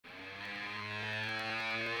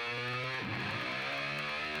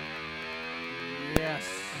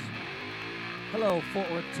Hello, Fort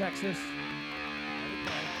Worth, Texas.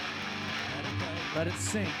 Let it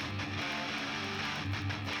sink.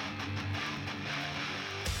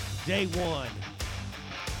 Day one,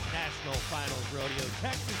 National Finals Rodeo,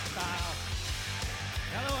 Texas style.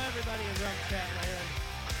 Hello, everybody in Rump Chat Land.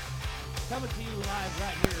 Coming to you live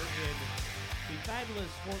right here in the fabulous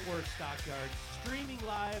Fort Worth Stockyards. Streaming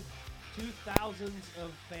live to thousands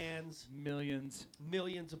of fans. Millions.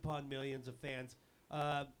 Millions upon millions of fans.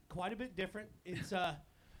 Quite a bit different. It's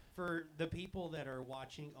for the people that are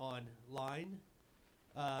watching online.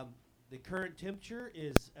 The current temperature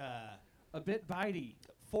is A bit bitey.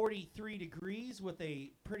 43 degrees with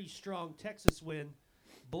a pretty strong Texas wind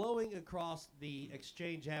blowing across the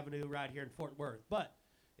Exchange Avenue right here in Fort Worth. But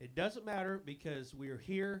it doesn't matter because we're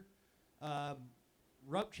here.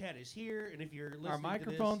 Rump Chat is here, and if you're listening Our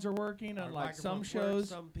microphones to are working, this, our unlike some microphones work. shows.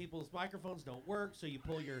 Some people's microphones don't work, so you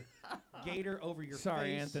pull your gator over your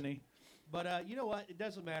Sorry, face. Anthony. But you know what? It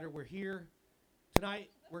doesn't matter. We're here. Tonight,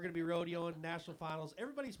 we're going to be rodeoing National Finals.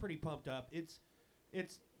 Everybody's pretty pumped up. It's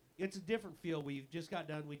a different feel. We've just got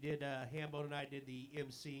done. We did, Hambo and I did the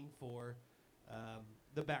emceeing for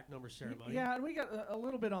the back number ceremony. Yeah, and we got a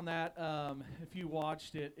little bit on that. If you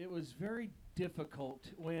watched it, it was very difficult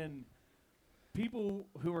when people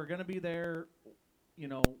who were going to be there,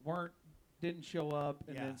 didn't show up,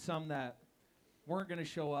 and then some that weren't going to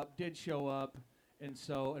show up did show up, and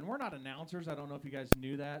we're not announcers. I don't know if you guys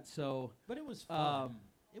knew that. So, but it was fun.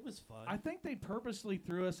 It was fun. I think they purposely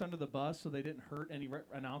threw us under the bus so they didn't hurt any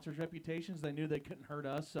announcers' reputations. They knew they couldn't hurt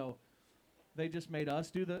us, so they just made us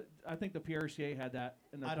do the. I think the PRCA had that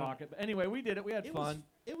in their pocket. But anyway, we did it. We had fun.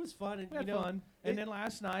 It was fun. And we had fun. And then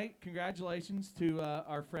last night, congratulations to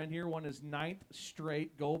our friend here, won his 9th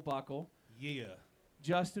straight gold buckle. Yeah.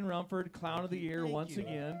 Justin Rumford, Clown of the Year once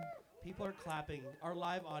again. People are clapping. Our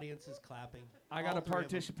live audience is clapping. I got a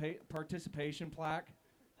participation plaque.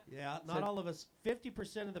 Yeah, not all of us.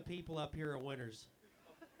 50% of the people up here are winners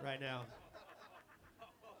right now.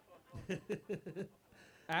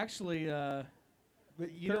 Actually, but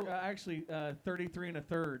 33 and a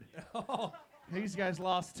third. Oh. These guys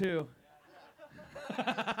lost too.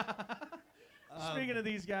 Speaking of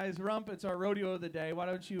these guys, Rump, it's our rodeo of the day. Why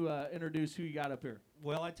don't you introduce who you got up here?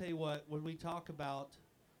 Well, I tell you what, when we talk about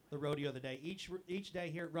the rodeo of the day, each day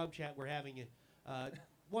here at Rump Chat, we're having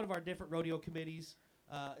one of our different rodeo committees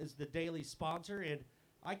is the daily sponsor, and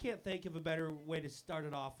I can't think of a better way to start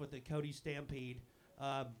it off with the Cody Stampede.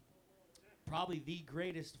 Probably the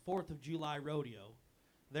greatest 4th of July rodeo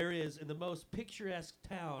there is in the most picturesque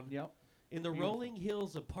town in the rolling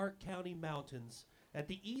hills of Park County Mountains at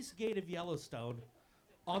the east gate of Yellowstone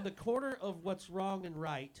on the corner of what's wrong and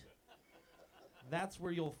right. That's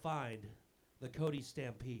where you'll find the Cody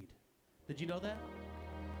Stampede. Did you know that?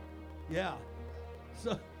 Yeah.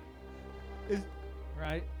 So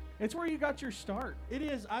right. It's where you got your start. It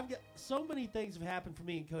is. I've got so many things have happened for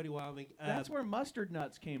me in Cody, Wyoming. That's where Mustard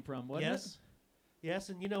Nuts came from, wasn't it? Yes,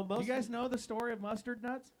 and most. Do you guys know the story of Mustard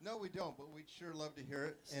Nuts? No, we don't, but we'd sure love to hear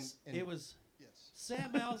it. And it was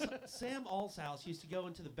Sam Alshouse used to go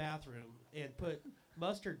into the bathroom and put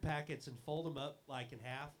mustard packets and fold them up like in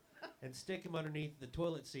half and stick them underneath the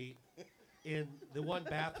toilet seat in the one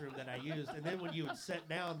bathroom that I used. And then when you would sit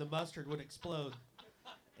down, the mustard would explode.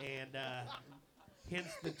 And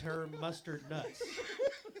hence the term mustard nuts.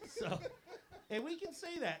 So, and we can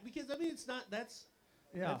say that because it's not. That's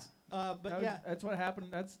what happened.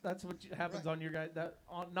 That's what happens on your guy.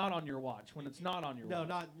 Not on your watch when it's not on your watch.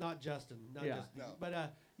 No, not Justin. Justin. No.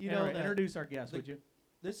 But introduce our guest, would you?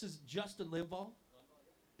 This is Justin Limbaugh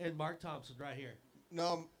and Mark Thompson right here.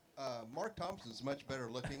 No, Mark Thompson's much better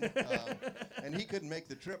looking, and he couldn't make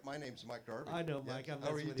the trip. My name's Mike Darby. I know, Mike.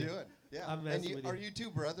 How are you doing? Yeah. I'm messing with you. Are you two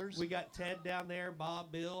brothers? We got Ted down there,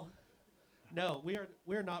 Bob, Bill. No,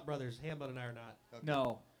 we're not brothers. Hambo and I are not. Okay.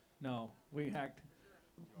 No, we hacked.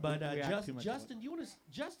 But Justin,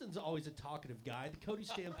 Justin's always a talkative guy. The Cody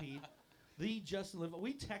Stampede, the Justin Limbaugh.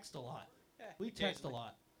 We text a lot. We text a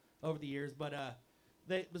lot over the years. But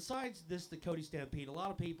besides this, the Cody Stampede, a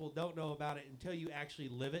lot of people don't know about it until you actually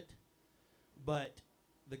live it. But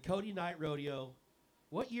the Cody Night Rodeo,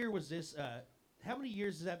 what year was this? How many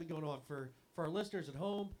years has that been going on? For our listeners at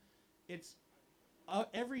home, it's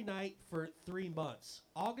every night for 3 months.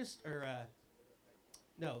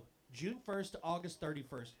 June 1st to August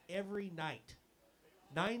 31st, every night.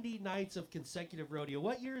 90 nights of consecutive rodeo.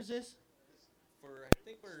 What year is this? I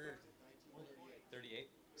think we're 38.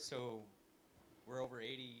 So we're over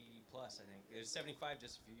 80 plus, I think. It was 75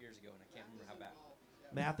 just a few years ago, and I can't remember how bad.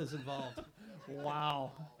 Math is involved.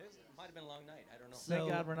 Wow. It might have been a long night. I don't know. Thank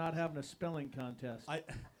God we're not having a spelling contest. I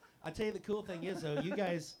tell you, the cool thing is, though, you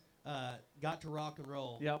guys, got to rock and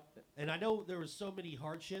roll. Yep. And I know there was so many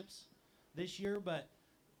hardships this year, but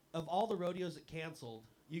of all the rodeos that canceled,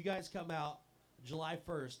 you guys come out July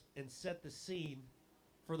 1st and set the scene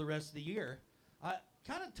for the rest of the year.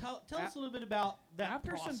 Kind of tell us a little bit about that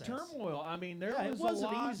After process. some turmoil, I mean, it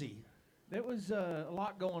wasn't easy. There was a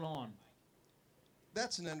lot going on.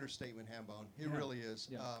 That's an understatement, Hambone. It Yeah. really is.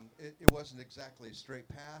 Yeah. It wasn't exactly a straight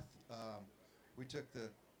path. We took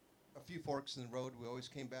a few forks in the road. We always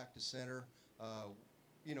came back to center.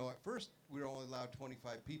 At first we were only allowed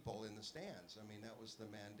 25 people in the stands. I mean, that was the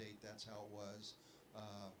mandate. That's how it was,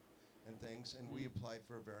 and things. And we applied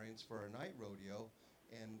for a variance for a night rodeo,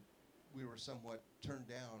 and we were somewhat turned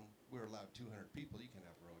down. We were allowed 200 people. You can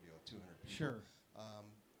have a rodeo of 200 people. Sure.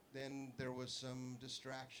 Then there was some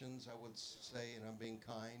distractions, I would say, and I'm being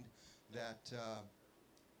kind, that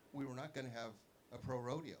we were not going to have a pro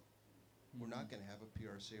rodeo. We're not going to have a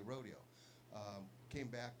PRCA rodeo. Came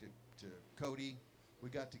back to Cody. We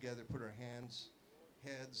got together, put our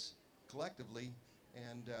heads collectively,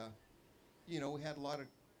 and we had a lot of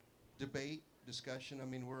debate, discussion. I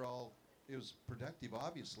mean, it was productive,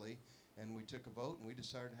 obviously, and we took a vote, and we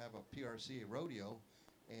decided to have a PRCA rodeo,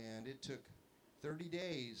 and it took 30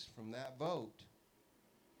 days from that vote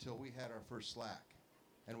till we had our first slack,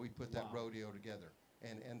 and we put that rodeo together.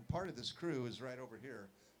 And part of this crew is right over here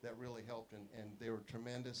that really helped, and they were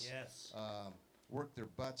tremendous. Yes. Worked their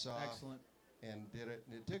butts off. Excellent. And did it.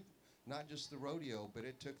 And it took not just the rodeo, but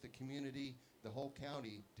it took the community, the whole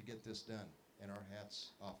county, to get this done. And our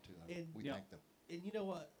hats off to them. And we yeah. thank them. And you know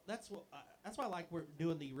what? That's why I like we're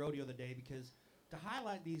doing the rodeo today, because to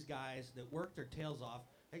highlight these guys that work their tails off,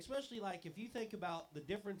 especially like if you think about the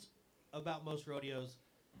difference about most rodeos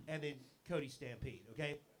and then Cody Stampede,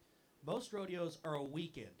 okay? Most rodeos are a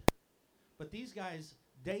weekend, but these guys,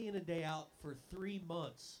 day in and day out for 3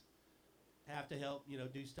 months, have to help,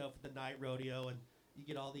 do stuff with the night rodeo, and you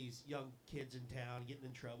get all these young kids in town getting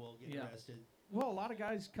in trouble, getting arrested. Well, a lot of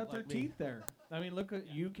guys cut Like their me. teeth there. I mean, look at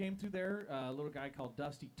you came through there. A little guy called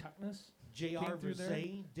Dusty Tuckness, J.R. Came through there.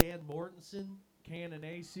 Versailles, Dan Mortensen. Cannon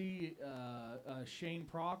AC, Shane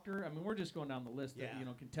Proctor. I mean, we're just going down the list that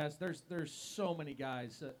Yeah. contest. There's so many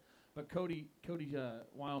guys, but Cody,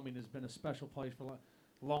 Wyoming has been a special place for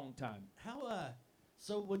a long time.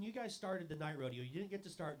 So when you guys started the night rodeo, you didn't get to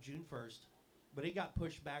start June 1st, but it got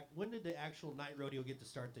pushed back. When did the actual night rodeo get to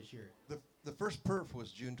start this year? The first perf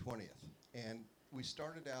was June 20th. And we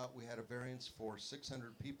started out, we had a variance for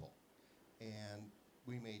 600 people. And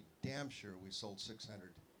we made damn sure we sold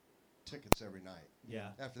 600 tickets every night.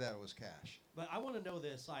 Yeah. After that, it was cash. But I want to know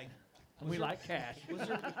this, like, We like cash.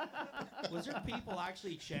 was there people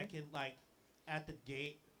actually checking, like, at the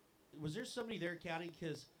gate? Was there somebody there counting?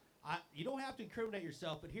 Because you don't have to incriminate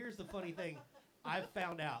yourself, but here's the funny thing I've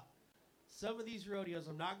found out. Some of these rodeos,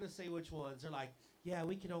 I'm not going to say which ones, they're like, yeah,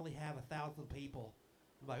 we can only have 1,000 people.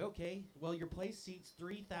 I'm like, okay, well, your place seats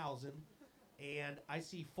 3,000, and I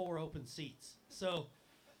see 4 open seats. So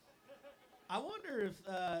I wonder if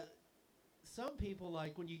some people,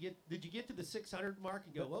 like, did you get to the 600 mark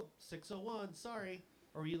and go, whoa, 601, sorry?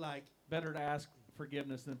 Or were you like, Better to ask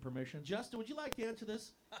forgiveness than permission. Justin, would you like to answer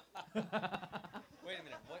this? Wait a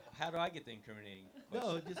minute. How do I get the incriminating question?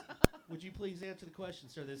 No, just would you please answer the question,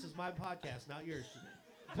 sir? This is my podcast, not yours.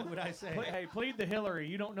 What would I say? Hey, plead the Hillary.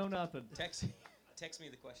 You don't know nothing. Text me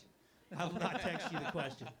the question. I will not text you the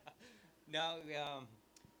question. No,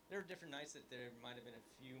 there were different nights that there might have been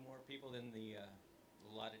a few more people than the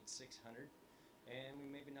allotted 600, and we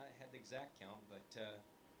maybe not had the exact count, but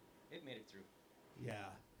it made it through. Yeah.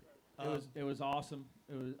 It was awesome.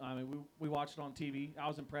 We watched it on TV. I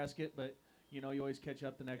was in Prescott, but you always catch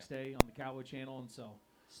up the next day on the Cowboy Channel, and so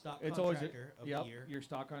Stock it's always contractor of yep, the year. your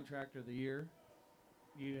stock contractor of the year.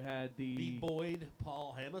 You had the Boyd,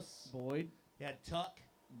 Paul Hamas. Boyd, You had Tuck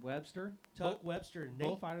Webster, Webster, and Nate.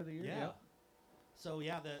 Bullfighter of the year. Yeah. Yep. So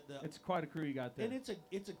yeah, It's quite a crew you got there. and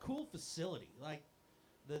it's a cool facility. Like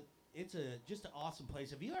it's just an awesome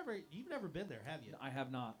place. You've never been there, have you? I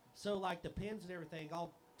have not. So like the pins and everything,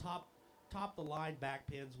 all top the line back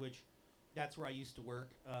pins, which that's where I used to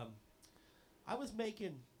work. I was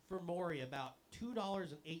making for Maury about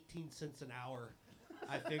 $2.18 an hour.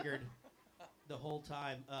 I figured the whole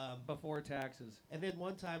time. Before taxes. And then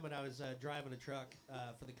one time when I was driving a truck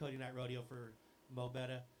for the Cody Night Rodeo for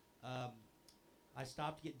Mobetta, I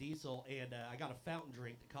stopped to get diesel, and I got a fountain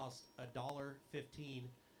drink that cost $1.15,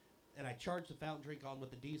 and I charged the fountain drink on with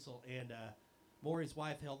the diesel, and Maury's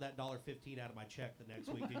wife held that $1.15 out of my check the next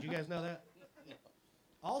week. Did you guys know that? No.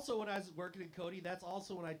 Also, when I was working in Cody, that's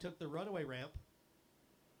also when I took the runaway ramp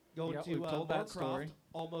going Yep, to we've told that Moorcroft, story.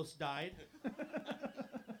 almost died.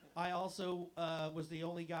 I also was the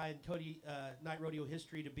only guy in Cody Night Rodeo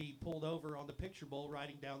history to be pulled over on the Picture Bowl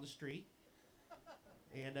riding down the street,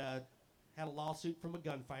 and had a lawsuit from a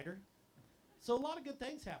gunfighter. So a lot of good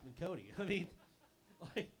things happened in Cody. I mean,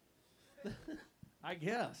 like, I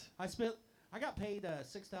guess. I got paid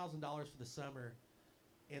 $6,000 for the summer,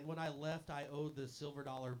 and when I left, I owed the Silver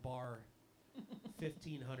Dollar Bar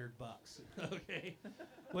 $1,500. Okay,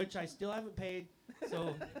 which I still haven't paid.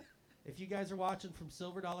 So, if you guys are watching from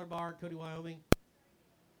Silver Dollar Bar, Cody, Wyoming,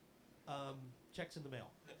 checks in the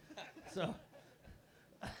mail. So,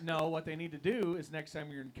 No, what they need to do is next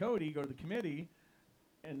time you're in Cody, go to the committee,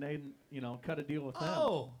 and they, cut a deal with them.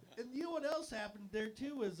 oh, and you know what else happened there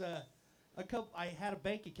too was I had a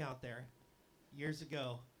bank account there years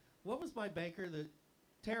ago. What was my banker? Tara.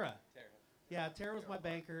 Tara. Yeah, Tara was my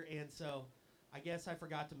banker, and so I guess I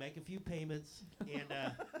forgot to make a few payments,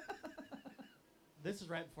 and this is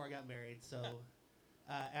right before I got married, so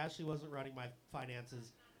Ashley wasn't running my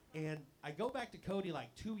finances, and I go back to Cody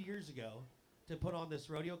like 2 years ago to put on this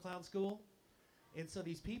rodeo clown school, and so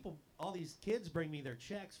these people, all these kids bring me their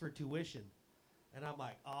checks for tuition, and I'm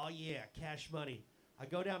like, oh yeah, cash money. I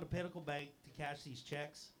go down to Pinnacle Bank to cash these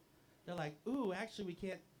checks. They're like, ooh, actually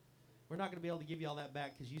we're not going to be able to give you all that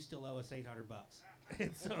back because you still owe us $800.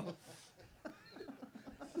 And so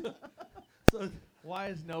Why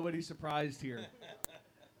is nobody surprised here?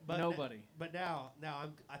 but Nobody. But now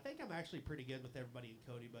I think I'm actually pretty good with everybody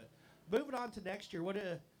in Cody. But moving on to next year,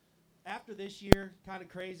 after this year, kind of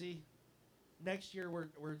crazy. Next year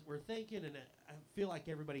we're thinking, and I feel like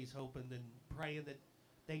everybody's hoping and praying that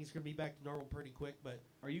things are going to be back to normal pretty quick. But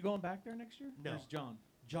Are you going back there next year? No. Where's John?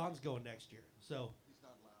 John's going next year, so.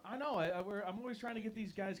 I know. I'm always trying to get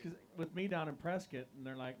these guys with me down in Prescott, and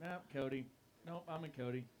they're like, nah, Cody. Nope, I'm in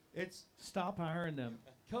Cody. Stop hiring them.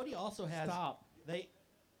 Cody also has. Stop. They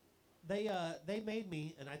made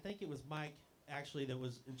me, and I think it was Mike actually that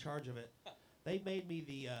was in charge of it. They made me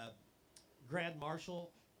the Grand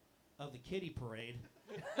Marshal of the Kitty Parade,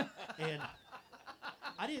 and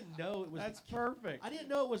I didn't know it was. That's perfect. I didn't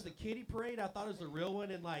know it was the Kitty Parade. I thought it was the real one.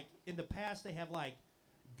 And like in the past, they have like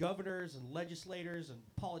governors and legislators and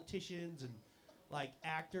politicians and like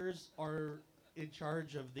actors are in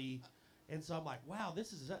charge of the. And so I'm like, wow,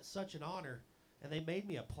 this is such an honor. And they made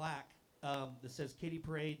me a plaque that says Kitty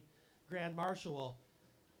Parade Grand Marshal. Well,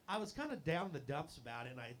 I was kind of down in the dumps about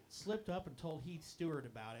it, and I slipped up and told Heath Stewart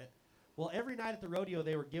about it. Well, every night at the rodeo,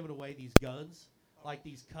 they were giving away these guns, like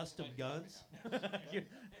these custom guns.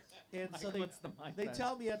 And so they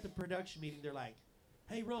tell me at the production meeting, they're like,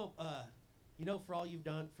 hey, Rome, for all you've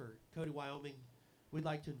done for Cody, Wyoming, we'd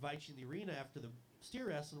like to invite you in the arena after the steer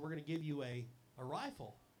wrestling. We're going to give you a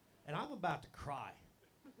rifle. And I'm about to cry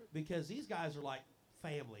because these guys are like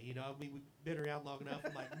family. I mean, we've been around long enough.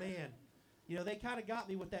 I'm like, man, they kind of got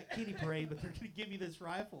me with that Kitty Parade, but they're going to give me this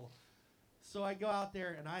rifle. So I go out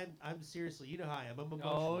there, and I'm seriously, you know how I am. I'm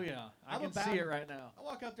emotional. Oh, yeah. I can see it right now. I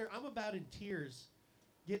walk out there. I'm about in tears,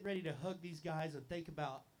 getting ready to hug these guys and think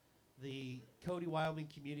about the Cody, Wyoming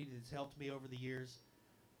community that's helped me over the years.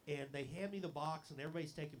 And they hand me the box, and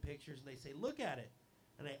everybody's taking pictures, and they say, look at it.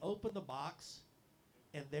 And I open the box,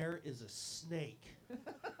 and there is a snake,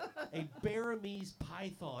 a Burmese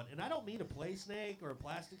python. And I don't mean a play snake or a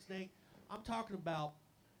plastic snake. I'm talking about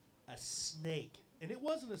a snake. And it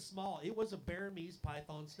wasn't it was a Burmese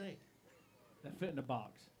python snake. That fit in a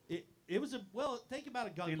box. It was think about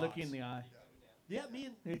a gun Did he box. look you in the eye? Yeah, me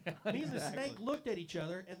and the snake looked at each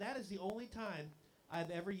other, and that is the only time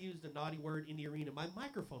I've ever used a naughty word in the arena. My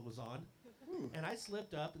microphone was on, and I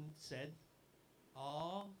slipped up and said,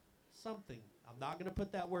 "Aw, something." I'm not going to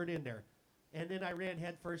put that word in there. And then I ran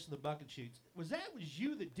head first in the bucket chutes. Was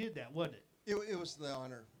you that did that, wasn't it? It was the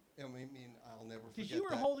honor. I mean, I'll never forget that. Because you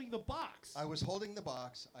were holding the box. I was holding the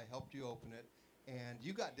box. I helped you open it. And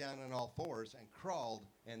you got down on all fours and crawled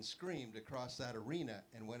and screamed across that arena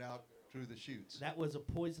and went out through the chutes. That was a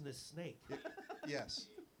poisonous snake. Yes.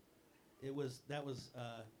 That was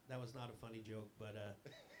not a funny joke, but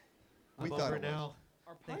We I'm thought over it now.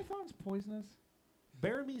 Are pythons poisonous?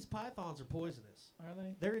 Burmese pythons are poisonous. Are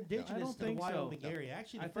they? They're indigenous don't to the think so. Wyoming No. area.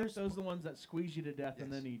 Actually, I think those are the ones that squeeze you to death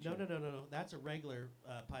and then eat you. No. That's a regular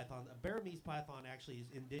python. A Burmese python actually is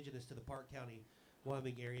indigenous to the Park County,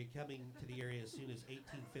 Wyoming area, coming to the area as soon as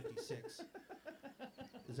 1856.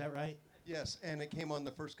 Is that right? Yes, and it came on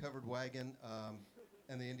the first covered wagon,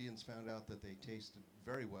 and the Indians found out that they tasted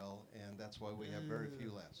very well, and that's why we have very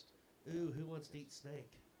few left. Ooh, who wants to eat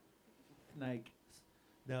snake? Snake.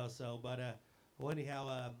 No,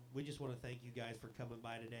 anyhow, we just want to thank you guys for coming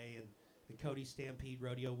by today and the Cody Stampede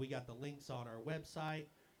Rodeo. We got the links on our website.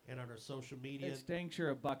 and on our social media. It's dang sure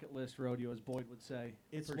a bucket list rodeo, as Boyd would say.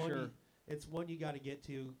 It's for one sure. It's one you got to get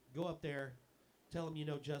to. Go up there, tell them you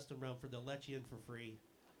know Justin Rumford. They'll let you in for free.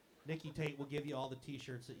 Nikki Tate will give you all the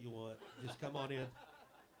T-shirts that you want. Just come on in.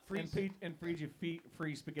 And feed you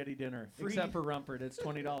free spaghetti dinner, Free. except for Rumford. It's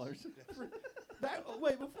 $20.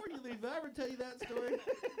 Wait, before you leave, did I ever tell you that story?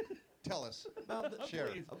 Tell us. About the, Share.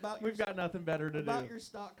 Please. About We've got nothing better to about do. your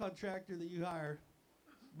stock contractor that you hire,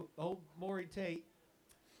 old Maury Tate.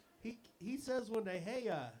 He says one day,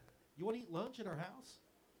 hey, you want to eat lunch at our house?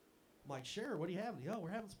 I'm like, sure. What are you having? Oh, we're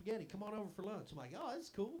having spaghetti. Come on over for lunch. I'm like, oh, that's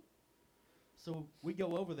cool. So we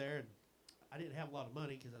go over there, and I didn't have a lot of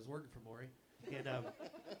money because I was working for Maury. And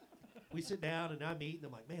we sit down, and I'm eating.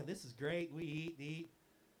 I'm like, man, this is great. And we eat and eat.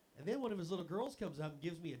 And then one of his little girls comes up and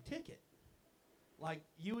gives me a ticket, like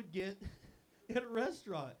you would get at a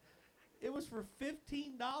restaurant. It was for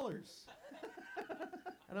 $15.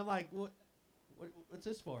 And I'm like, what's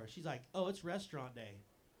this for? She's like, oh, it's restaurant day.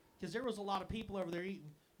 Because there was a lot of people over there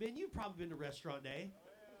eating. Man, you've probably been to restaurant day.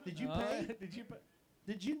 Did you pay? Did you pay?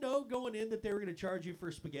 Did you know going in that they were going to charge you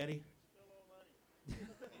for spaghetti?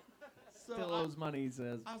 So Still owes money, he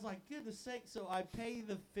says. I was like, goodness sake. So I pay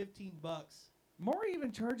the $15. Maury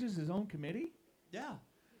even charges his own committee? Yeah.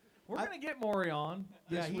 We're going to get Maury on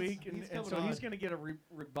Yeah, this he's- week, he's and so coming he's on. going to get a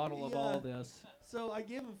rebuttal of Yeah. all this. So I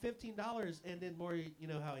give him $15, and then Maury, you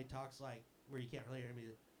know how he talks like, where you can't really hear me.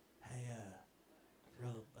 Hey,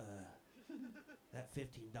 Rump, that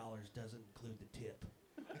 $15 doesn't include the tip.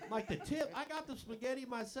 Like the tip, I got the spaghetti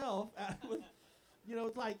myself. You know,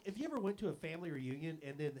 it's like if you ever went to a family reunion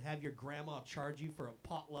and then have your grandma charge you for a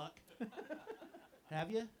potluck.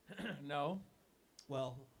 Have you? No.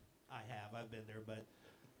 Well, I have. I've been there. But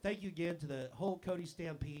thank you again to the whole Cody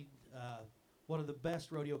Stampede. One of the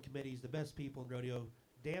best rodeo committees, the best people in rodeo.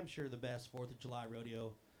 Damn sure the best 4th of July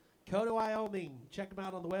rodeo. Coda, Wyoming. Check them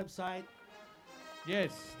out on the website.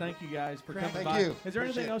 Yes, thank you guys for Thank coming by. you. Is there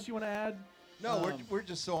anything Appreciate it. else you want to add? No, Um, we're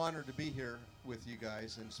just so honored to be here with you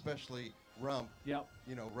guys, and especially Rump. Yep.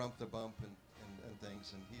 You know, Rump the Bump and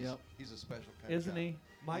things, and Yep. he's a special kind Isn't of guy. he?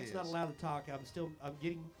 Mike's He not is. allowed to talk. I'm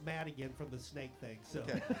getting mad again from the snake thing. So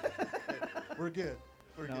Okay. We're good.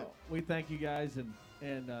 We're No, good. we thank you guys, and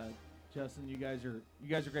Justin, you guys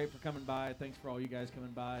are great for coming by. Thanks for all you guys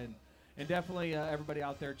coming by, and definitely everybody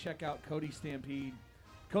out there, check out Cody Stampede,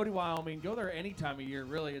 Cody, Wyoming. Go there any time of year.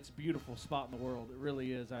 Really, it's a beautiful spot in the world. It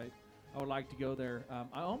really is. I would like to go there.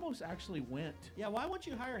 I almost actually went. yeah, why won't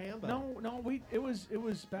you hire Hambo? No, it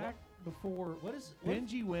was back before What is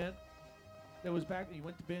Benji went. It was back. He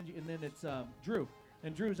went to Benji, and then it's Drew.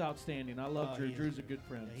 And Drew's outstanding. I love Oh, Drew. he is Drew's a good. good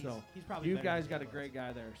friend. Yeah, so he's probably you better guys than got a the other great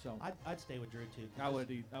guy there. So I'd stay with Drew too. I would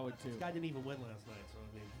too. This guy didn't even win last night, so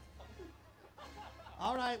I mean.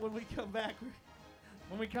 All right, when we come back,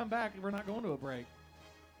 When we come back, we're not going to a break.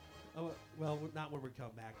 well, not when we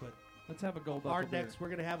come back, but Let's have a gold buckle our beer. next, we're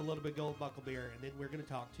gonna have a little bit of gold buckle beer, and then we're gonna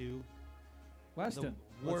talk to Weston.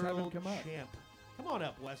 the Let's have him world come up. champ. Come on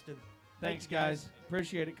up, Weston. Thanks, Thank you, guys.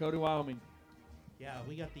 Appreciate it, Cody, Wyoming. Yeah,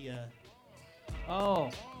 we got the Oh,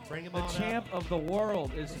 bring him the on champ up. of the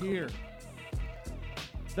world is here.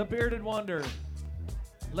 The bearded wonder.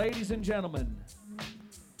 Ladies and gentlemen,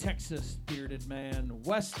 Texas bearded man,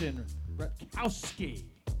 Weston Rutkowski.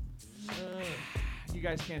 You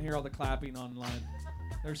guys can't hear all the clapping online.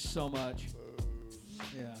 There's so much.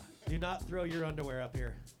 Yeah. Do not throw your underwear up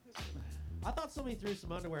here. I thought somebody threw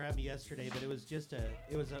some underwear at me yesterday, but it was just an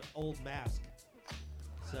old mask.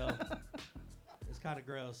 So it's kind of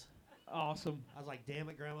gross. Awesome. I was like, damn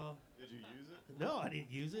it, Grandma. Did you use it? No, I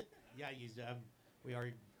didn't use it. Yeah, I used it. We are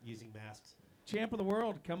using masks. Champ of the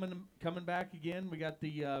world coming back again. We got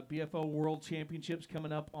the BFO World Championships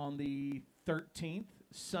coming up on the 13th,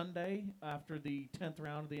 Sunday, after the 10th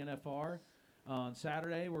round of the NFR. On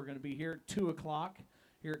Saturday, we're going to be here at 2 o'clock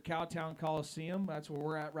here at Cowtown Coliseum. That's where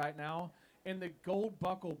we're at right now. In the Gold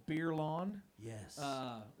Buckle Beer Lawn. Yes.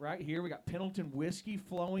 Right here, we got Pendleton whiskey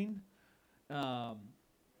flowing.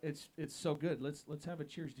 It's so good. Let's have a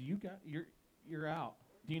cheers. Do you got you're out?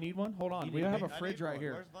 Do you need one? Hold on. You We need have a me? I fridge need right one.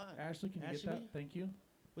 here. Where's mine? Ashley, can you get Ashley? that? Thank you.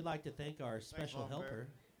 We'd like to thank our special Mom Bear. helper,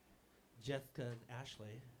 Jessica and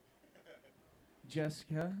Ashley.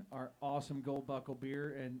 Jessica, our awesome Gold Buckle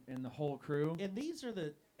beer, and the whole crew. And these are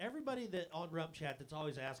everybody that on Rump Chat that's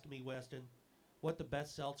always asking me, Weston, what the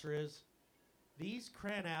best seltzer is. These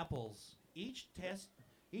cran apples, each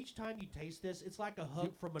time you taste this, it's like a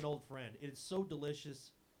hug from an old friend. It's so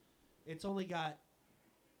delicious. It's only got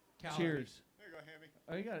calories. Cheers. There you go,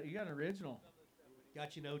 Hammy. Oh, you got an original.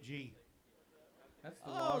 Got you an OG. That's the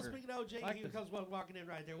Oh, lager. speaking of OG, Like here this. comes one walking in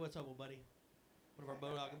right there. What's up, old buddy? One of our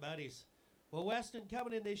boat buddies. Well, Weston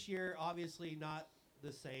coming in this year, obviously not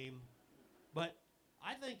the same. But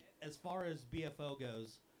I think as far as BFO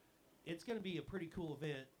goes, it's going to be a pretty cool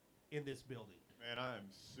event in this building. Man, I am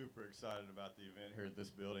super excited about the event here at this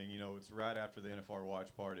building. You know, it's right after the NFR watch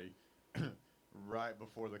party, right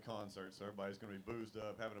before the concert, so everybody's going to be boozed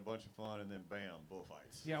up, having a bunch of fun, and then bam,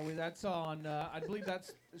 bullfights. Yeah, that's on. I believe that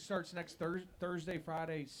starts next Thursday,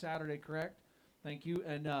 Friday, Saturday. Correct? Thank you.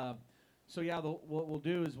 And so yeah, what we'll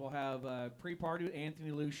do is we'll have pre-party with Anthony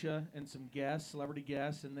Lucia and some guests, celebrity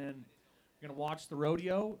guests, and then we're gonna watch the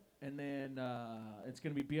rodeo, and then it's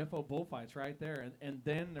gonna be BFO bullfights right there, and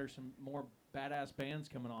then there's some more badass bands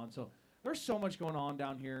coming on. So there's so much going on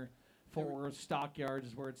down here. Fort Worth Stockyards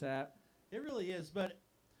is where it's at. It really is. But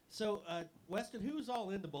so Weston, who's all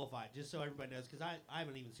in the bullfight? Just so everybody knows, because I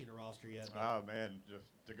haven't even seen a roster yet. Oh man, just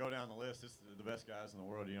to go down the list, it's the best guys in the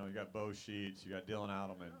world. You know, you got Bo Sheets, you got Dylan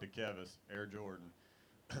Alderman, DeKevis, Air Jordan.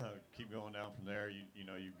 Keep going down from there. You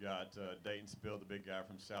know, you've got Dayton Spill, the big guy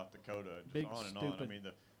from South Dakota. Just Big on and stupid. on. I mean,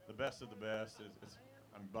 the best of the best is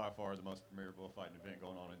by far the most premier bullfighting event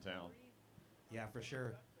going on in town. Yeah, for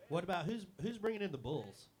sure. What about who's bringing in the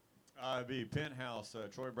bulls? It'd be Penthouse,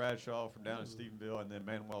 Troy Bradshaw from down in Stephenville, and then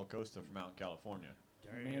Manuel Costa from out in California.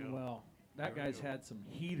 Manuel, that There we guy's go. had some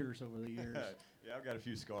heaters over the years. Yeah, I've got a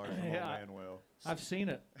few scars from old Yeah. Manuel. I've seen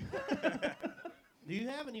it. Do you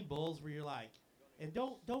have any bulls where you're like, and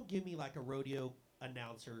don't give me like a rodeo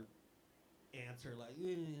announcer answer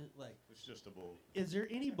like It's just a bull. is there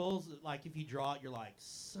any bulls that like if you draw it you're like,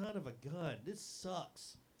 son of a gun, this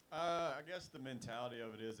sucks? I guess the mentality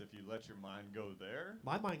of it is if you let your mind go there.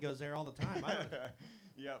 My mind goes there all the time. I don't,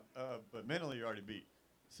 Yeah, but mentally you're already beat.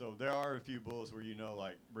 So there are a few bulls where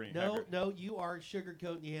like Brittany Haggard. no, you are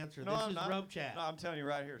sugarcoating the answer. No, This I'm is not. rump chat. No, I'm telling you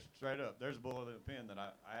right here, straight up. There's a bull in the pen that I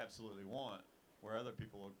absolutely want, where other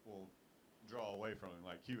people will draw away from him.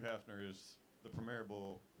 Like Hugh Hefner is the premier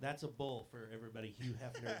bull. That's a bull for everybody. Hugh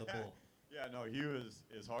Hefner, the bull. Yeah, no, Hugh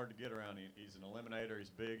is hard to get around. He's an eliminator. He's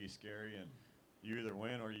big. He's scary, and you either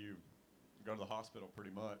win or you go to the hospital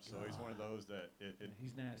pretty much. So he's one of those that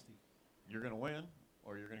He's nasty. you're going to win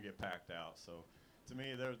or you're going to get packed out. So to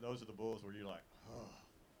me, those are the bulls where you're like, oh,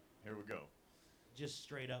 here we go. Just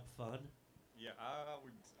straight up fun. Yeah,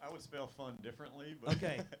 I would spell fun differently. But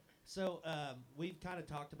Okay, so we've kind of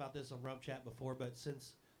talked about this on Rump Chat before, but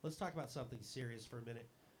let's talk about something serious for a minute.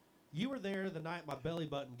 You were there the night my belly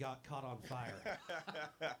button got caught on fire.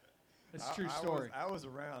 It's a true story. I was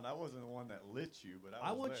around. I wasn't the one that lit you, but I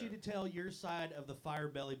I was want there. you to tell your side of the fire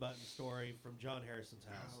belly button story from John Harrison's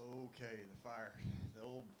house. Okay, the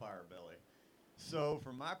old fire belly. So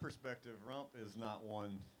from my perspective, Rump is not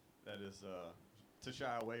one that is to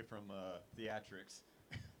shy away from theatrics.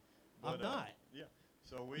 I'm not. Yeah.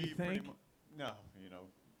 So we You pretty think? no,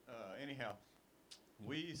 anyhow,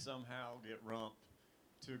 we somehow get Rump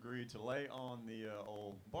to agree to lay on the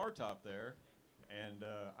old bar top there, and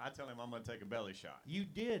I tell him I'm going to take a belly shot. You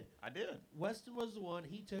did. I did. Weston was the one.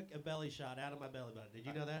 He took a belly shot out of my belly button. Did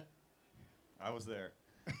you know that? I was there.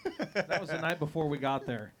 That was the night before we got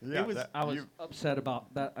there. Yeah, I was upset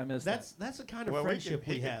about that. I missed that. That's the kind of Well, friendship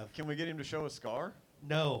we can, have. Can we get him to show a scar?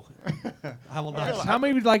 No, I will I feel not. How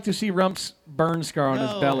many would like to see Rump's burn scar on his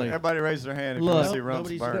No. belly? Everybody raise their hand if Look. you want to see Nope, Rumps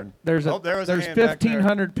nobody's- burn. There's Oh, there was a there's hand back there.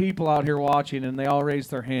 1,500 people out here watching, and they all raised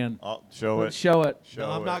their hand. Oh, show it. Show it. Show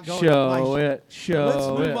No, I'm it. not going. Show My- it. Show Let's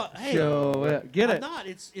move it. on. Hey. Show it. Get I'm it. not.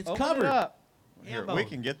 It's Open covered. it up. Here, Hambo. we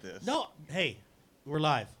can get this. No, hey, we're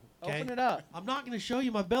live. Okay? Open it up. I'm not going to show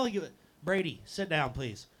you my belly. Brady, sit down,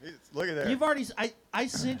 please. Look at there. You've already. I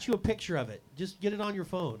sent you a picture of it. Just get it on your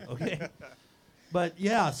phone, okay? But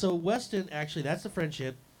yeah, so Weston actually, that's the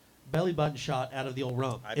friendship. Belly button shot out of the old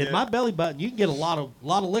Rump. I In did. my belly button, you can get a lot of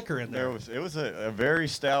liquor in there. It was a very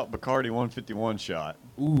stout Bacardi 151 shot.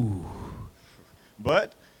 Ooh.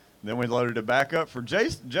 But then we loaded it back up for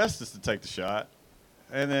Justice to take the shot,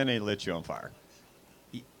 and then he lit you on fire.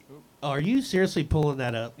 Are you seriously pulling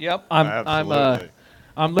that up? Yep. Absolutely.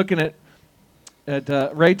 I'm looking at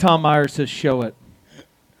Ray Tom Myers says show it.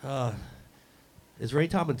 Is Ray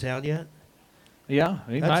Tom in town yet? Yeah,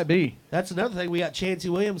 he That's- might be. That's another thing. We got Chancey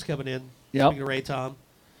Williams coming in. Yep. Speaking of Ray Tom.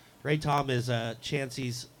 Ray Tom is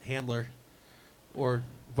Chancey's handler, or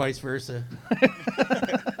vice versa.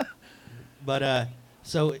 But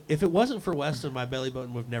so if it wasn't for Weston, my belly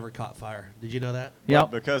button would have never caught fire. Did you know that?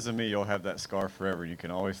 Yep. Because of me, you'll have that scar forever. You can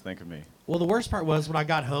always think of me. Well, the worst part was when I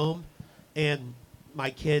got home, and my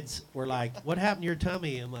kids were like, "What happened to your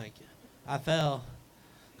tummy?" I'm like, "I fell,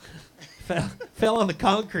 fell on the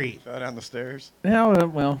concrete." Fell down the stairs. Yeah.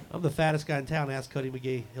 Well, I'm the fattest guy in town. Ask Cody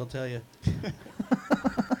McGee; he'll tell you.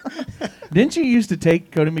 didn't you used to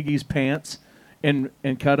take Cody McGee's pants and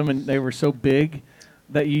cut them, and they were so big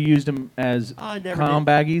that you used him as I never clown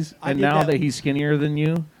did. baggies, I and did now that- that he's skinnier than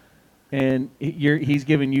you, and he's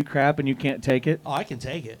giving you crap and you can't take it? Oh, I can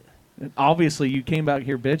take it. And obviously, you came back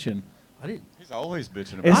here bitching. I didn't. He's always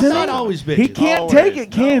bitching about Isn't I'm he? not something. always bitching. He can't take Always.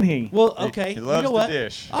 it, can No. he? Well, He- okay. he loves you know the what?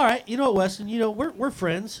 dish. All right. You know what, Weston? You know we're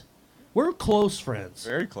friends. We're close friends.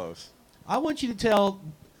 Very close. I want you to tell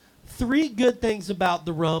 3 good things about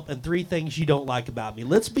the rump and 3 things you don't like about me.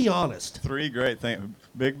 Let's be honest. 3 great things.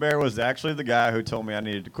 Big Bear was actually the guy who told me I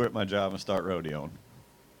needed to quit my job and start rodeoing.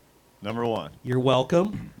 Number 1. You're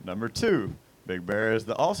welcome. Number 2, Big Bear is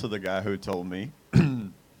also the guy who told me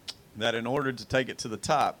that in order to take it to the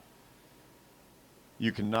top,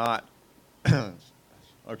 you cannot. Oh,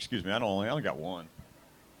 excuse me, I only got 1.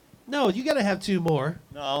 No, you got to have 2 more.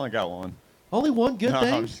 No, I only got 1. Only one good no,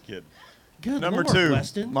 thing. I'm just kidding. Good Number Lord, 2,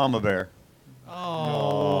 Weston. Mama Bear.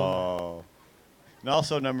 Oh. And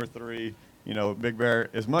also number 3, you know, Big Bear,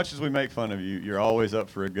 as much as we make fun of you, you're always up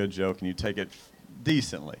for a good joke and you take it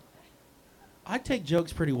decently. I take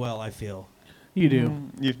jokes pretty well, I feel. You do.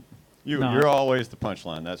 Mm. You're always the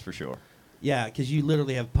punchline, that's for sure. Yeah, because you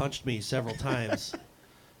literally have punched me several times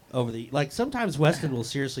over the. Like, sometimes Weston will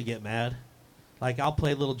seriously get mad. Like, I'll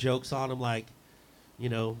play little jokes on him, like, you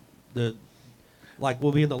know, like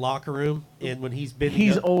we'll be in the locker room, and when he's been.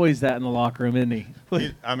 He's always that in the locker room, isn't he?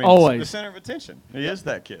 I mean, Always. the center of attention. He is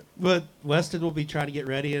that kid. But Weston will be trying to get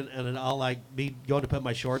ready, and then I'll like be going to put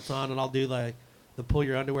my shorts on, and I'll do like the pull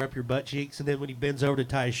your underwear up your butt cheeks, and then when he bends over to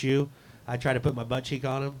tie a shoe, I try to put my butt cheek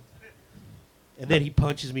on him, and then he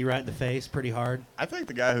punches me right in the face pretty hard. I think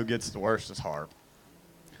the guy who gets the worst is Harp.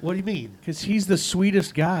 What do you mean? Because he's the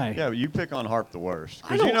sweetest guy. Yeah, but you pick on Harp the worst.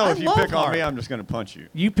 I Because you don't- know I if you love pick on me, Harp. I'm just going to punch you.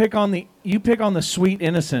 You pick on the sweet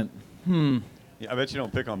innocent. Yeah, I bet you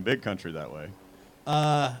don't pick on Big Country that way.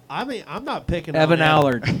 I mean, I'm not picking Evan on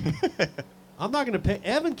Allard. I'm not going to pick.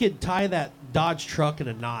 Evan could tie that Dodge truck in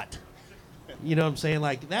a knot. You know what I'm saying?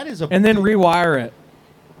 Like, that is a. And then rewire it.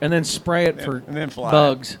 And then spray it for and then fly.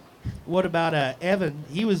 bugs. What about Evan?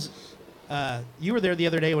 He was. You were there the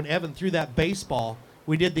other day when Evan threw that baseball.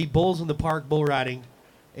 We did the Bulls in the Park bull riding,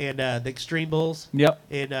 and the Extreme Bulls Yep.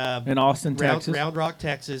 in Austin, Texas. Round Rock,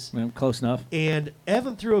 Texas. Yeah, close enough. And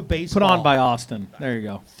Evan threw a baseball. Put on by Austin. There you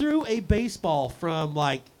go. Threw a baseball from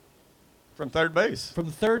From third base. from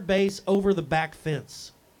third base over the back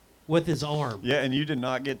fence with his arm. Yeah, and you did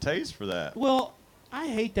not get tased for that. Well, I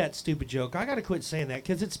hate that stupid joke. I got to quit saying that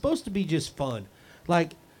because it's supposed to be just fun.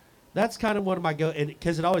 Like, that's kind of one of my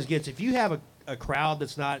because it always gets, if you have a crowd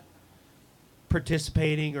that's not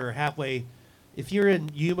participating or halfway, if you're in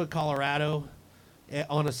Yuma, Colorado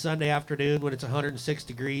on a Sunday afternoon when it's 106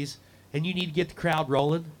 degrees and you need to get the crowd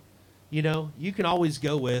rolling, you know, you can always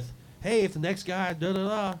go with, hey, if the next guy,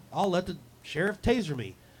 da-da-da, I'll let the sheriff taser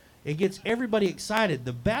me. It gets everybody excited.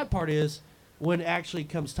 The bad part is when it actually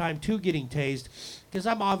comes time to getting tased, because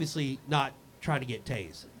I'm obviously not trying to get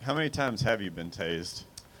tased. How many times have you been tased?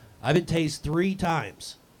 I've been tased 3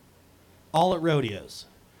 times, all at rodeos.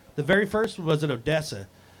 The very first one was in Odessa.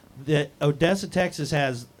 Odessa, Texas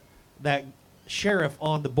has that sheriff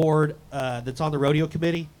on the board that's on the rodeo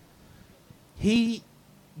committee. He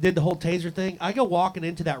did the whole taser thing. I go walking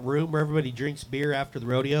into that room where everybody drinks beer after the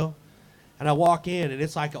rodeo, and I walk in, and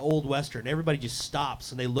it's like an old Western. Everybody just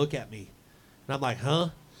stops, and they look at me. And I'm like, huh?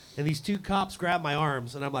 And these 2 cops grab my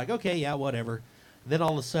arms, and I'm like, okay, yeah, whatever. And then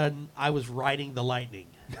all of a sudden, I was riding the lightning.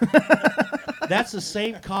 That's the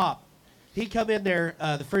same cop. He come in there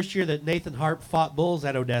the first year that Nathan Harp fought bulls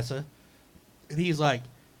at Odessa, and he's like,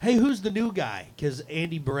 hey, who's the new guy? Because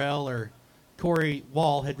Andy Burrell or Corey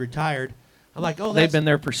Wall had retired. I'm like, oh, They've been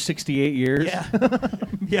there for 68 years. yeah,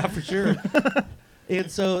 yeah, for sure. And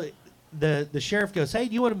so the sheriff goes, hey,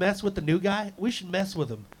 do you want to mess with the new guy? We should mess with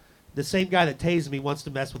him. The same guy that tased me wants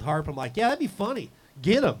to mess with Harp. I'm like, yeah, that'd be funny.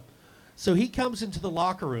 Get him. So he comes into the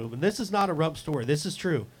locker room, and this is not a rump story. This is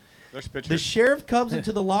true. There's The pictures. sheriff comes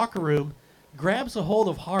into the locker room, grabs a hold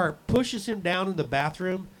of Harp, pushes him down in the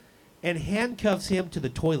bathroom, and handcuffs him to the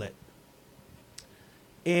toilet.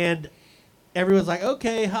 And everyone's like,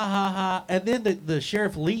 okay, ha, ha, ha. And then the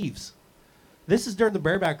sheriff leaves. This is during the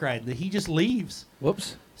bareback ride. And he just leaves.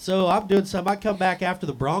 Whoops. So I'm doing some. I come back after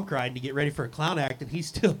the bronc ride to get ready for a clown act, and he's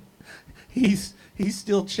still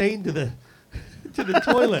chained to the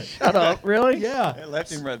toilet. Shut up. Really? Yeah. They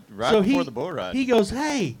left him right So before the bull ride. He goes,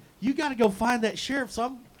 hey, you got to go find that sheriff. So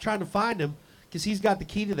I'm trying to find him because he's got the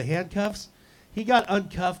key to the handcuffs. He got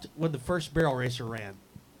uncuffed when the first barrel racer ran.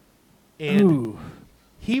 And Ooh.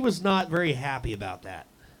 he was not very happy about that.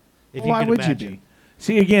 If Why you can would imagine. you be?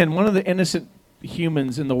 See, again, one of the innocent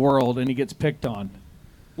humans in the world, and he gets picked on.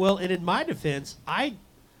 Well, and in my defense, I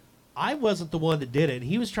I wasn't the one that did it.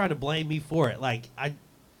 He was trying to blame me for it.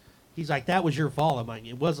 He's like, that was your fault. I'm like,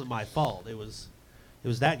 it wasn't my fault. It was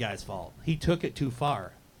that guy's fault. He took it too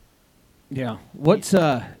far. Yeah. What's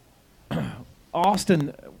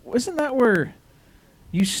Austin? Isn't that where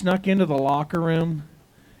you snuck into the locker room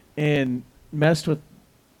and messed with?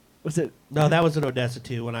 Was it? No, that was in Odessa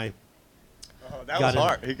too. When I that got was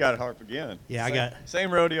Harp. He got Harp again. Yeah, same, I got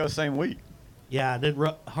same rodeo, same week. Yeah, and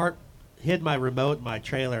then Hart hid my remote in my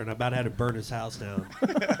trailer, and I about had to burn his house down.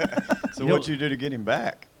 So what'd you do to get him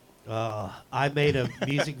back? I made a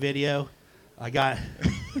music video. I got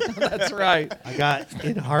That's right. I got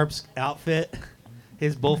in Harp's outfit,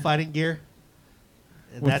 his bullfighting gear.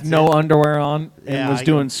 And With that's no it. underwear on and Yeah, was I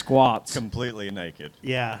doing squats. Completely naked.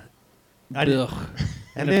 Yeah. Ugh.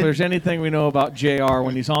 And if then- there's anything we know about JR,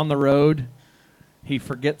 when he's on the road, he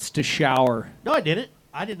forgets to shower. No, I didn't.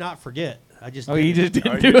 I did not forget. I just Oh, did you it. just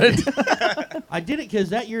didn't you do it. I did it because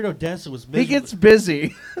that year in Odessa was He miserable. gets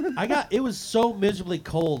busy. It was so miserably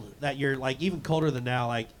cold that year, like even colder than now.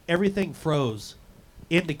 Like everything froze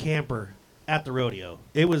in the camper at the rodeo.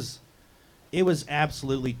 It was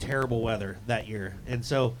absolutely terrible weather that year, and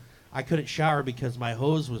so I couldn't shower because my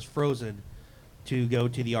hose was frozen to go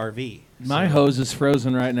to the RV. My So- hose is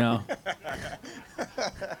frozen right now.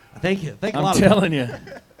 Thank you. Thank a I'm lot. telling you.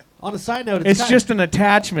 On a side note, It's just an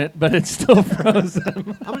attachment, but it's still frozen. I'm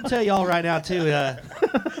going to tell y'all right now too.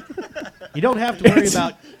 You don't have to worry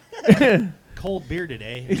about cold beer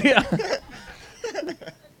today. Yeah.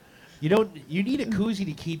 You don't. You need a koozie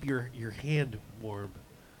to keep your hand warm.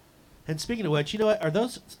 And speaking of which, you know what? Are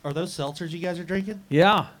those seltzers you guys are drinking?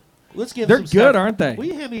 Yeah. Let's give. They're some good, stuff. aren't they? Will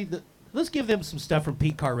you hand me let's give them some stuff from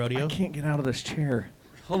Pete Car Rodeo. I can't get out of this chair.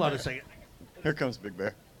 Hold on a second. Here comes Big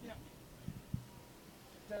Bear.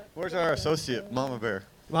 Where's our associate, Mama Bear?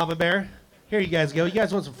 Mama Bear, here you guys go. You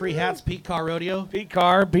guys want some free hats? Pete Car Rodeo. Pete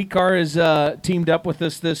Carr is teamed up with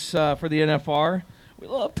us for the NFR. We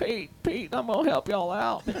love Pete. Pete, I'm gonna help y'all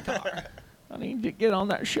out. Pete Carr. I need to get on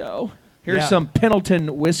that show. Here's Yeah. some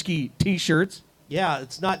Pendleton whiskey T-shirts. Yeah,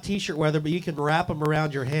 it's not T-shirt weather, but you can wrap them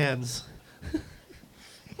around your hands.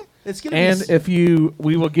 It's gonna And be.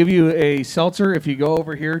 we will give you a seltzer if you go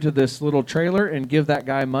over here to this little trailer and give that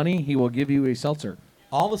guy money. He will give you a seltzer.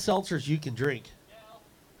 All the seltzers you can drink.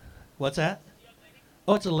 What's that?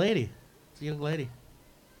 Oh, it's a lady. It's a young lady.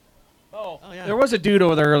 Oh, yeah. There was a dude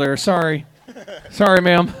over there earlier. Sorry. Sorry,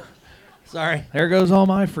 ma'am. Sorry. There goes all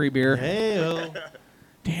my free beer. Hey-o.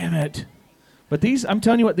 Damn it. But I'm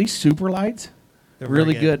telling you what, these super lights, They're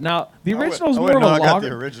really very good. Now, the I would- original is I more wouldn't of a know I got lager.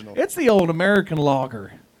 the original. It's the old American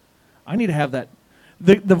lager. I need to have that.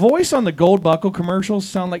 The voice on the Gold Buckle commercials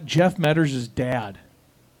sound like Jeff Metters' dad.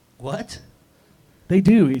 What? They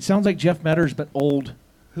do. It sounds like Jeff Metters, but old.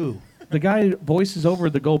 Who? The guy who voices over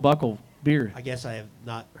the Gold Buckle beer. I guess I have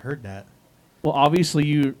not heard that. Well, obviously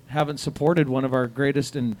you haven't supported one of our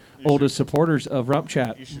greatest and oldest supporters of Rump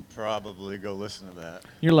Chat. You should probably go listen to that.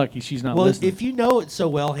 You're lucky she's not Well, listening. if you know it so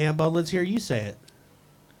well, Hambone, let's hear you say it.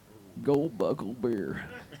 Gold Buckle beer.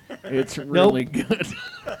 It's really good.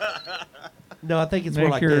 No, I think it's more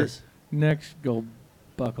Make like your this. next Gold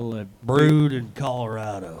Buckle a Brewed in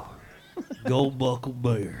Colorado. Gold Buckle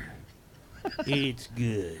beer. It's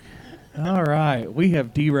good. All right, we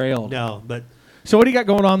have derailed. No, but So what do you got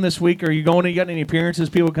going on this week? Are you going? You got any appearances?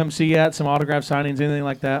 People come see you at some autograph signings, anything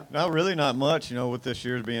like that? Not really, not much. You know, with this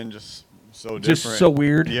year's being just so different. Just so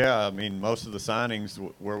weird. Yeah, I mean, most of the signings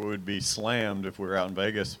where we would be slammed if we were out in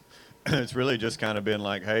Vegas, it's really just kind of been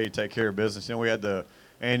like, hey, take care of business. You know, we had the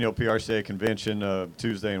annual PRCA convention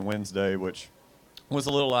Tuesday and Wednesday, which was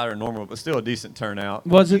a little lighter than normal, but still a decent turnout.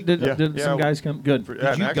 Was it? Did, Yeah, did yeah, some guys come? Good. Yeah,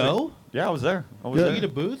 did you actually- go? Yeah, I was there. I was Did there. you get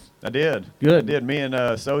a booth? I did. Good. I did. Me and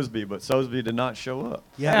Sosby, but Sosby did not show up.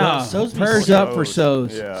 Well, Sosby's prayers sick. up for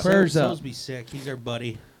Sos. Yeah. Prayers up. Sosby's sick. He's our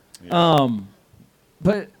buddy.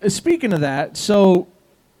 But speaking of that, so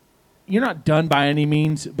you're not done by any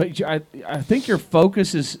means, but I think your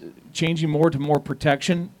focus is changing more to more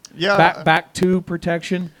protection. Yeah. Back to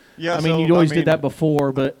protection. Yeah, I mean, so, you always I did mean- that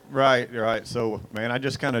before, but Right. So, man, I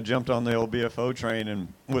just kind of jumped on the old BFO train, and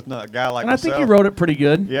with not a guy like and I myself. think you wrote it pretty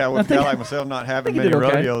good. Yeah, I with a think, guy like myself not having you many did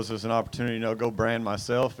okay. rodeos as an opportunity, go brand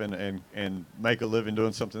myself and make a living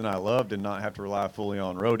doing something I loved and not have to rely fully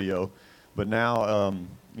on rodeo. But now,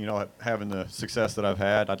 having the success that I've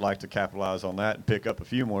had, I'd like to capitalize on that and pick up a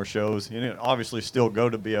few more shows. Obviously still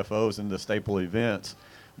go to BFOs and the staple events,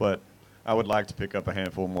 but I would like to pick up a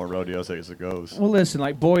handful more rodeos as it goes. Well, listen,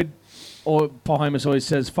 like Paul Hymas always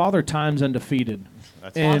says, Father Time's undefeated.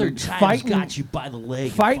 That's And Father Time's fighting- got you by the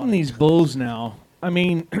leg. Fighting Father these Time. bulls now, I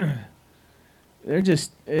mean, they're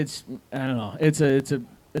just, I don't know, it's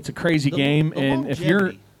a crazy The- game, the and if you're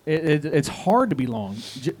longevity. It's hard to be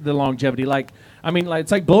the longevity. Like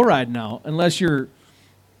it's like bull riding now, unless you're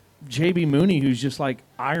JB Mooney, who's just like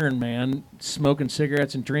Iron Man, smoking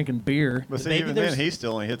cigarettes and drinking beer. But see, maybe even there's- then, he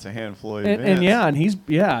still only hits a handful of And events. he's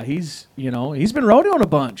he's been rodeoing a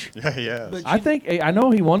bunch. Yeah, he has. But I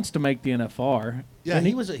know he wants to make the NFR. Yeah, And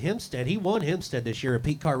he was at Hempstead. He won Hempstead this year at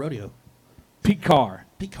Pete Car Rodeo. Pete Carr,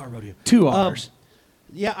 Pete Car Rodeo. 2 R's.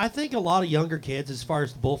 Yeah, I think a lot of younger kids, as far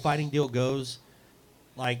as the bullfighting deal goes,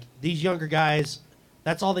 like these younger guys,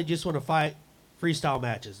 that's all they just want to fight freestyle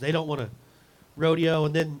matches. They don't want to rodeo.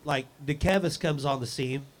 And then like DeKevis comes on the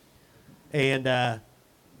scene, and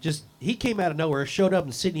he came out of nowhere, showed up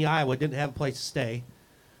in Sydney, Iowa, didn't have a place to stay.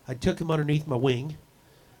 I took him underneath my wing,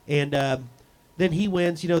 and then he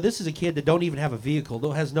wins. This is a kid that don't even have a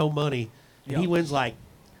vehicle, has no money, and he wins like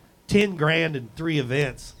 $10,000 in 3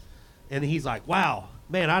 events. And he's like, wow,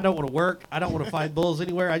 man, I don't want to work. I don't want to fight bulls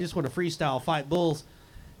anywhere. I just want to freestyle fight bulls.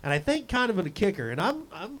 And I think kind of in a kicker, and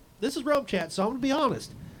this is Rope Chat, so I'm going to be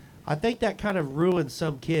honest. I think that kind of ruins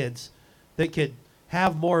some kids that could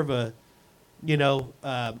have more of a,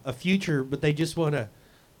 a future, but they just want to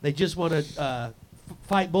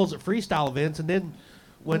fight bulls at freestyle events. And then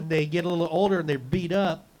when they get a little older and they're beat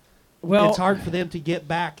up, it's hard for them to get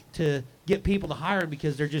back to get people to hire them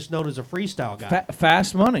because they're just known as a freestyle guy.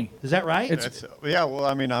 Fast money. Is that right? Yeah, well,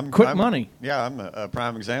 I mean, I'm quick money. Yeah, I'm a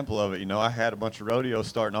prime example of it. I had a bunch of rodeos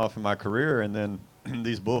starting off in my career, and then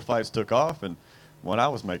these bullfights took off, and when I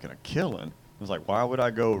was making a killing, I was like, why would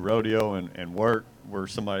I go rodeo and work where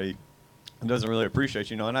somebody doesn't really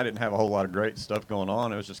appreciate you? And I didn't have a whole lot of great stuff going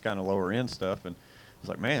on. It was just kind of lower end stuff, and I was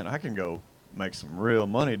like, man, I can go make some real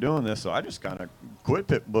money doing this. So I just kind of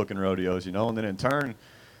quit booking rodeos, and then in turn,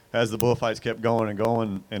 as the bullfights kept going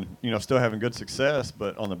and still having good success,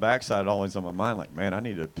 but on the backside, always on my mind, like, man, I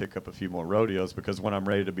need to pick up a few more rodeos because when I'm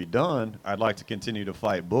ready to be done, I'd like to continue to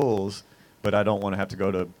fight bulls, but I don't want to have to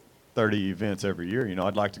go to 30 events every year.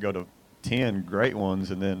 I'd like to go to 10 great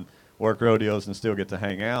ones and then work rodeos and still get to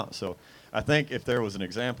hang out. So I think if there was an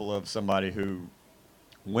example of somebody who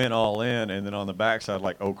went all in and then on the backside,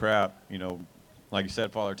 like, oh crap, like you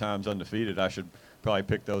said, Father Time's undefeated, I should probably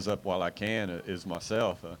pick those up while I can, is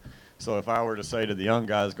myself. So if I were to say to the young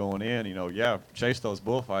guys going in, chase those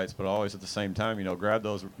bullfights, but always at the same time, grab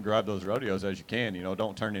those rodeos as you can.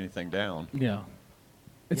 Don't turn anything down. Yeah,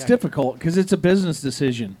 it's difficult because it's a business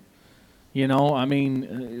decision.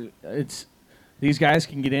 It's these guys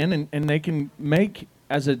can get in and they can make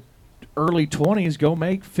as a early 20s go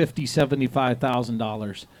make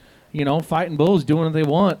 $50,000-$75,000. Fighting bulls, doing what they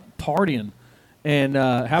want, partying. And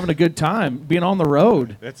having a good time, being on the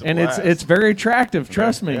road, it's very attractive.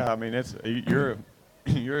 Trust me. Yeah, I mean, you're a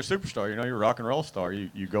superstar. You're a rock and roll star.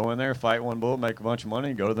 You go in there, fight one bull, make a bunch of money,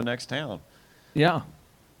 and go to the next town. Yeah.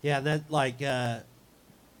 Yeah, that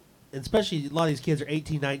especially a lot of these kids are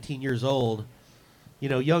 18, 19 years old.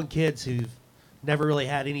 Young kids who've never really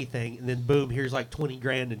had anything, and then boom, here's like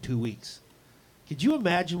 $20,000 in 2 weeks. Could you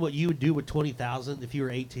imagine what you would do with 20,000 if you were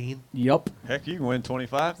 18? Yep. Heck, you can win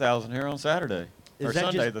 25,000 here on Saturday or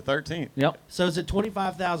Sunday, the 13th. Yep. So is it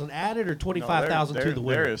 25,000 added or 25,000 to the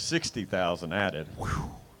winner? There is 60,000 added.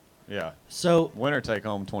 Yeah. So winner take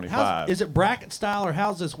home 25. Is it bracket style or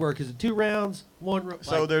how's this work? Is it 2 rounds, 1?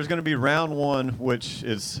 So there's going to be round 1, which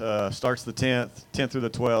is starts the 10th through the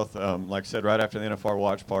 12th. Like I said, right after the NFR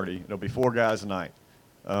watch party, it'll be 4 guys a night.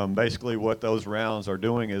 Basically, what those rounds are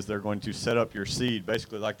doing is they're going to set up your seed,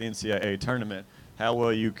 basically like the NCAA tournament. How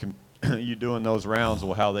well you do in those rounds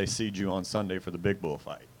will how they seed you on Sunday for the big bull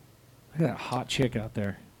fight. Look at that hot chick out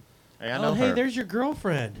there. Hey, I know hey, her. there's your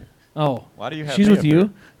girlfend. Oh, Why do you have she's me with up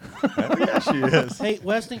you? Yeah, she is. Hey,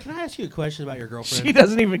 Weston, can I ask you a question about your girlfriend? She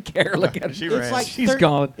doesn't even care. Look at her. She It's ran. like She's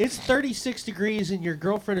gone. It's 36 degrees and your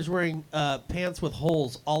girlfriend is wearing pants with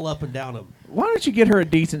holes all up and down them. Why don't you get her a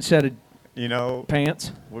decent set of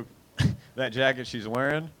pants? That jacket she's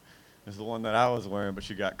wearing is the one that I was wearing, but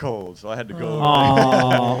she got cold, so I had to go. Oh,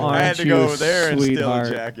 I had aren't to you go a over there and steal sweetheart?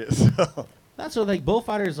 a jacket. So. That's what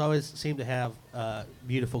bullfighters always seem to have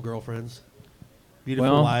beautiful girlfriends,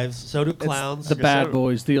 beautiful Well, wives. So do clowns. The bad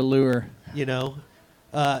boys, the allure. Back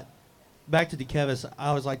to DeKevis, I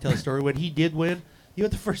always like to tell a story. When he did win, you know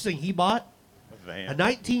what the first thing he bought? Van. A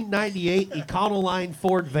 1998 Econoline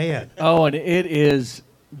Ford van. Oh, and it is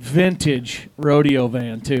vintage rodeo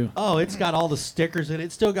van too. Oh, it's got all the stickers in it.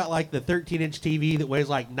 It's still got like the 13-inch TV that weighs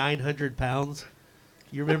like 900 pounds.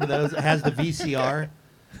 You remember those? It has the VCR.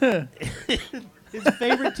 His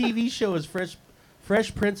favorite TV show is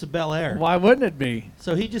Fresh Prince of Bel-Air. Why wouldn't it be?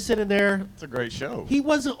 So he just sitting there. It's a great show. He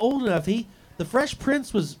wasn't old enough. The Fresh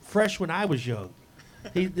Prince was fresh when I was young.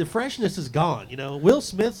 The freshness is gone. Will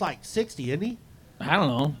Smith's like 60, isn't he? I don't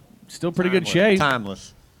know. Still pretty good Timeless. shape.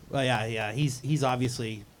 Timeless. Well, yeah. He's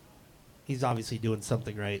obviously doing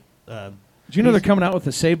something right. Do you know they're coming out with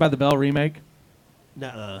a Saved by the Bell remake?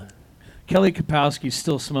 Nuh-uh. Kelly Kapowski's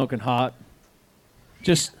still smoking hot.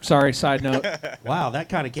 Just sorry, side note. Wow, that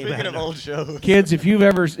kind of came Speaking out. of old shows. Kids, if you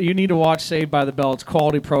need to watch Saved by the Bell. It's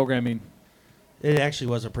quality programming. It actually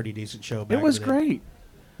was a pretty decent show. Back It was in the day. great.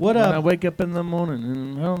 What When I up? wake up in the morning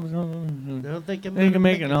and Don't think I'm I can gonna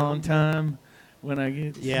make it on time when I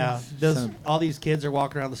get Yeah, all these kids are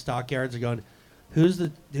walking around the stockyards and going, "Who's the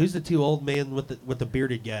two old men with the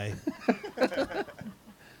bearded guy?"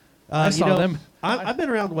 I saw them. I've been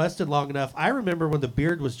around Weston long enough. I remember when the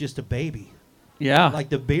beard was just a baby. Yeah. Like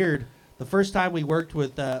the beard. The first time we worked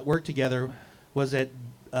together was at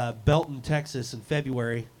Belton, Texas, in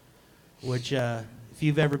February. Which, if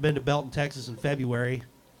you've ever been to Belton, Texas, in February,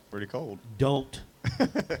 Pretty cold. don't.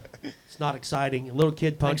 It's not exciting. A little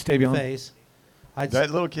kid punched me in Tavion. the face.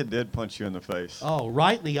 That little kid did punch you in the face. Oh,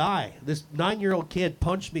 right in the eye. This 9-year-old kid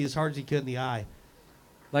punched me as hard as he could in the eye.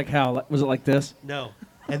 Like how? Was it like this? No.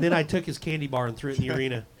 And then I took his candy bar and threw it in the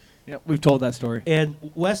arena. Yeah, we've told that story. And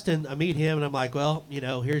Weston, I meet him, and I'm like, well,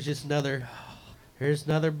 here's another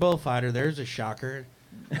bullfighter. There's a shocker.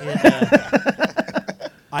 And,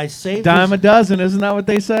 I saved Dime a his, dozen, isn't that what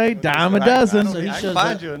they say? Dime a dozen. So he I shows can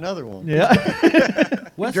find up. you another one. Yeah.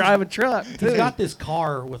 Weston's- Drive a truck. He's too. got this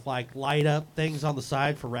car with like light up things on the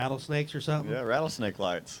side for rattlesnakes or something. Yeah, rattlesnake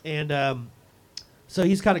lights. And so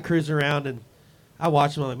he's kind of cruising around, and I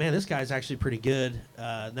watched him. I'm like, man, this guy's actually pretty good.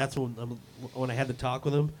 And that's when I had to talk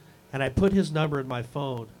with him, and I put his number in my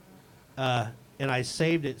phone, and I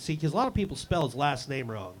saved it. See, because a lot of people spell his last name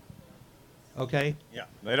wrong. Okay, Yeah.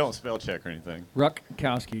 They don't spell check or anything.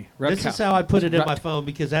 Rutkowski. this is how I put it in my Rut- phone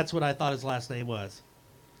because that's what I thought his last name was.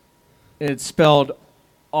 It's spelled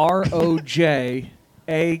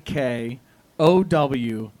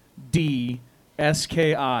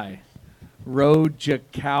ROJAKOWDSKI.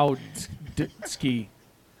 Rojakowski.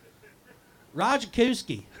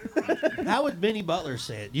 Rajakowski. How would Benny Butler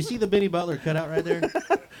say it? You see the Benny Butler cutout right there?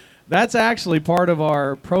 That's actually part of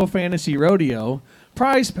our Pro Fantasy Rodeo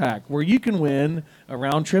prize pack, where you can win a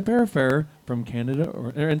round trip airfare from Canada or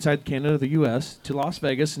inside Canada, the U.S. to Las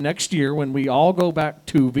Vegas next year when we all go back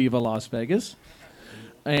to Viva Las Vegas.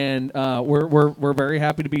 And we're very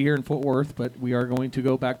happy to be here in Fort Worth, but we are going to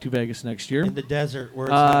go back to Vegas next year. In the desert where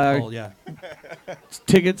it's not cold, yeah.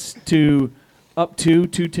 Tickets to two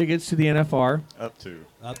tickets to the NFR. Up to.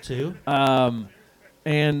 Up to.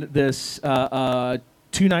 And this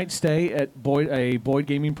 2-night stay at Boyd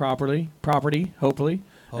Gaming property, hopefully.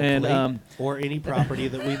 And Hopefully, or any property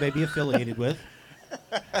that we may be affiliated with.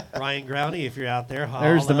 Ryan Growney, if you're out there,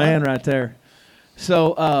 there's the holla. man right there.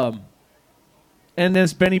 So, and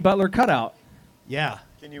this Benny Butler cutout. Yeah,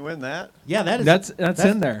 Can you win that? yeah, that is. That's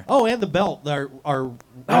in there. Oh, and the belt, our wrestling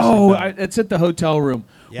Oh, belt. it's at the hotel room.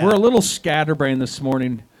 Yeah. We're a little scatterbrained this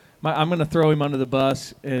morning. I'm going to throw him under the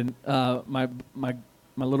bus, and my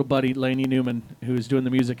little buddy Laney Newman, who is doing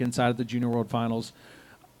the music inside of the Junior World Finals,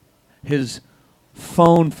 his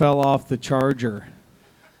phone fell off the charger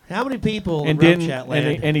How many people and in didn't, Chat and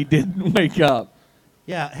land? he, and he didn't wake up.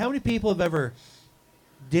 Yeah, how many people have ever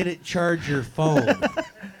didn't charge your phone?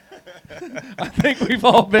 I think we've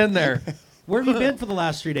all been there. Where have you been for the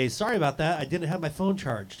last 3 days? Sorry about that. I didn't have my phone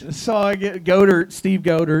charged. So I get Steve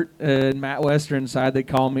Godert, and Matt Wester inside. They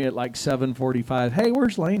call me at like 7:45. Hey,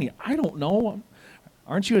 where's Laney? I don't know.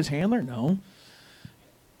 Aren't you his handler? No.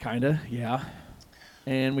 Kinda, yeah.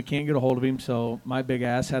 And we can't get a hold of him, so my big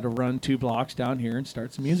ass had to run 2 blocks down here and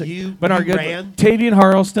start some music. But our you good ran? Tavian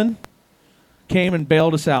Harleston came and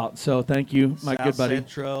bailed us out. So thank you, my South good buddy.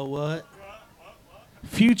 Central, what?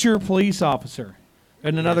 Future police officer.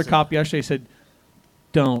 And another Yes, sir. cop yesterday said,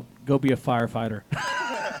 "Don't go be a firefighter."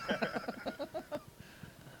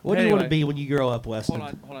 What do you want Anyway. to be when you grow up, Weston?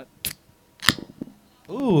 hold on.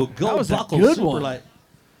 Ooh, gold was a buckle, good super one. light.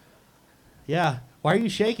 Yeah. Why are you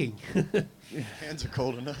shaking? Hands are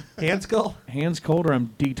cold enough. Hand skull? Hands colder.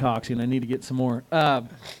 I'm detoxing. I need to get some more.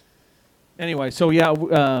 Anyway, so yeah,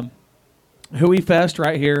 Hui Fest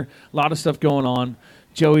right here. A lot of stuff going on.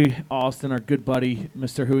 Joey Austin, our good buddy,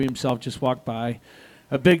 Mr. Hui himself, just walked by.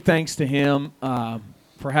 A big thanks to him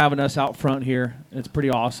for having us out front here. It's pretty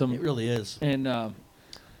awesome. It really is. And I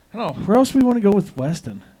don't know, where else we want to go with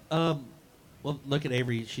Weston? Well, look at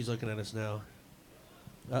Avery. She's looking at us now.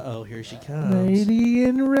 Uh-oh, here she comes. Lady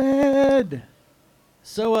in red.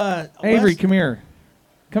 So, Avery, Wes, come here.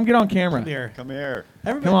 Come get on camera. come here. Come here.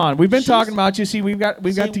 Everybody, Come on. We've been she's- talking about you. See, we've got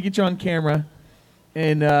See- to get you on camera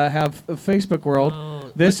and have a Facebook world.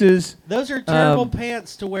 Oh, This is those are terrible um,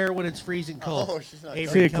 pants to wear when it's freezing cold. Oh, she's not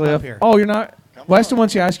Avery, see a come up cliff. here. Oh, you're not. Weston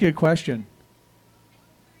wants to ask you a question.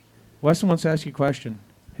 Weston wants to ask you a question.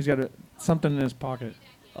 He's got something in his pocket.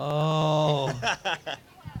 Oh.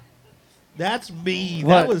 That's mean.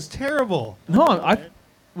 What? That was terrible. No,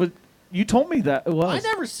 you told me that it was. I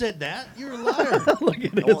never said that. You're a liar. Look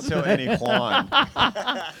at I won't his tell face. any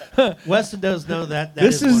Quan. Weston does know that.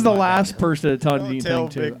 This one is of the my last bad person to tell Don't you tell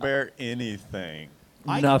anything to. Big Bear anything.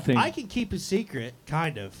 notes. Nothing. I can keep a secret,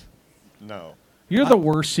 kind of. No. You're the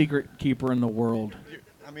worst secret keeper in the world.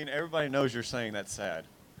 I mean, everybody knows you're saying that's sad.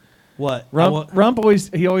 What? Rump always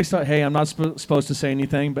thought, hey, I'm not supposed to say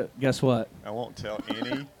anything, but guess what? I won't tell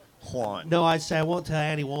any Quan. No, I say I won't tell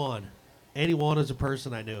Annie Wan. Annie Wan is a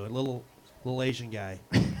person I knew, a little Asian guy.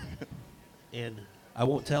 And I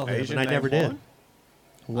won't tell him, Asian and I named never did.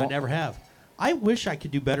 Quan? I never have. I wish I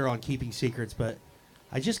could do better on keeping secrets, but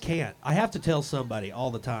I just can't. I have to tell somebody all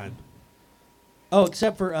the time. Oh,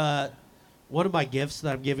 except for one of my gifts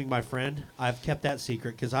that I'm giving my friend. I've kept that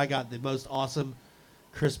secret because I got the most awesome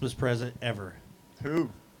Christmas present ever Who?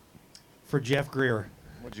 for Jeff Greer.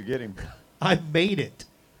 What'd you get him? I made it.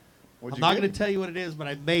 What'd I'm you not get going him? to tell you what it is, but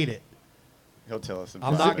I made it. He'll tell us. in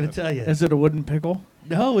I'm not private. going to tell you. Is it a wooden pickle?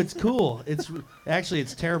 No, it's cool. It's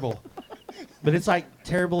terrible, but it's like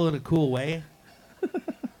terrible in a cool way.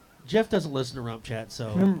 Jeff doesn't listen to Rump Chat,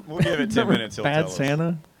 so We'll give it 10 minutes. He'll Bad tell us.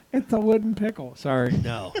 Santa. It's a wooden pickle. Sorry.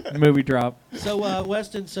 no. Movie drop. So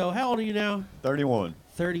Weston, so how old are you now? 31.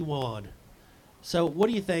 31. So what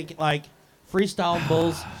do you think? Like freestyle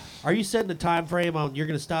bulls, are you setting a time frame on you're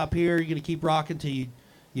going to stop here? You're going to keep rocking till you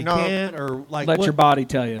No. can't, or like Let your body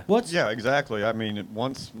tell you. what's Yeah, exactly. I mean,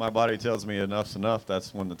 once my body tells me enough's enough,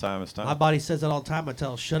 that's when the time is time. my body says that all the time. I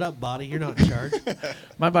tell, shut up, body. You're not in charge.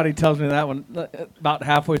 My body tells me that one about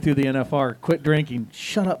halfway through the NFR. Quit drinking.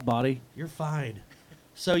 Shut up, body. You're fine.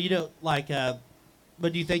 So you know, like,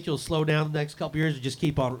 but do you think you'll slow down the next couple years or just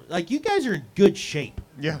keep on? Like, you guys are in good shape.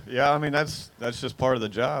 Yeah. I mean, that's just part of the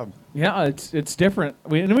job. Yeah, it's different.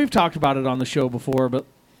 And we've talked about it on the show before, but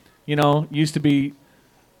used to be,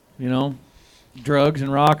 drugs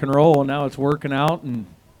and rock and roll, and now it's working out and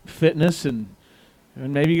fitness, and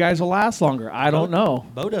maybe you guys will last longer. I don't know.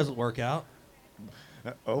 Bo doesn't work out.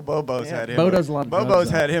 Oh, Bobo's Yeah, had him. Bo does a lot of drugs,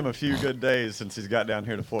 Bobo's though. had him a few good days since he's got down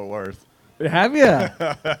here to Fort Worth. Have you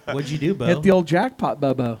What'd you do, Bo? hit the old jackpot,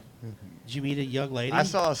 Bobo? Did you meet a young lady? I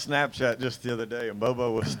saw a Snapchat just the other day, and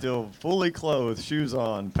Bobo was still fully clothed, shoes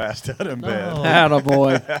on, passed out in bed. Oh.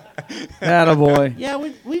 Attaboy. Attaboy. Yeah,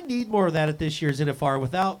 we need more of that at this year's NFR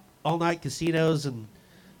without all-night casinos and,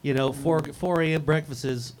 4 a.m.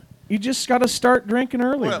 breakfasts. You just got to start drinking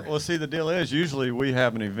earlier. Well, see, the deal is usually we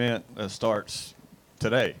have an event that starts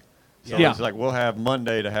today. So Yeah. it's like we'll have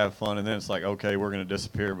Monday to have fun, and then it's like, okay, we're going to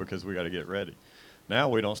disappear because we got to get ready. Now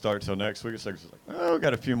we don't start till next week. It's like, oh, we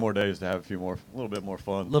got a few more days to have a little bit more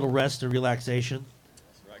fun. Little rest and relaxation.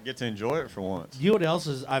 I get to enjoy it for once. You know what else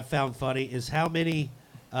is I've found funny is how many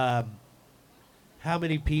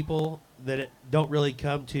people that don't really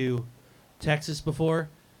come to Texas before.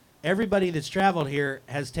 Everybody that's traveled here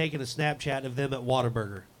has taken a Snapchat of them at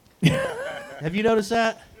Whataburger. Have you noticed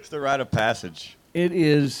that? It's the rite of passage. It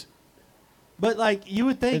is. But like you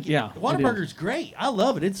would think, Yeah, it Whataburger's great. I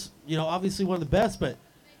love it. It's obviously one of the best. But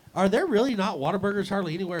are there really not Whataburgers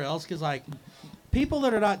hardly anywhere else? Because like people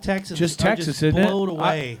that are not Texans Just are Texas, just isn't it? blown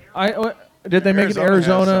away. Did they make it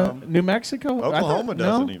Arizona has Arizona, some. New Mexico? I thought- Oklahoma no?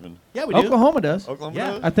 doesn't even. Yeah, we do. Oklahoma does. Oklahoma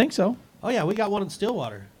Yeah. does? I think so. Oh yeah, we got one in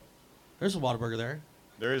Stillwater. There's a Whataburger there.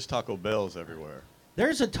 There is Taco Bells everywhere.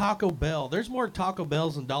 There's a Taco Bell. There's more Taco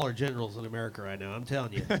Bells than Dollar Generals in America right now. I'm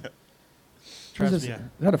telling you. What Trust is me. this? Is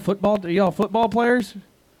that a football? Y'all football players?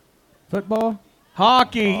 Football?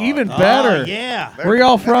 Hockey, Oh, even better. Yeah. Where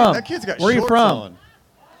y'all from? That kid's got Where you shorts from? on.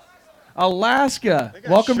 Alaska. They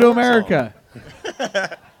got Welcome to shorts America.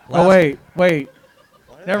 Last- Oh, wait.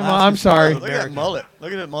 Never mind. I'm Alaska's sorry. Look at that American. mullet.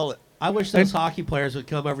 Look at that mullet. I wish those hockey players would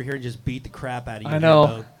come over here and just beat the crap out of you. I know.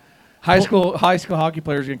 Jimbo. High school hockey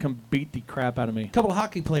players are going to come beat the crap out of me. A couple of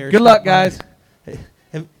hockey players. Good luck, stopped by.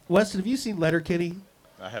 guys. Weston, have you seen Letterkenny?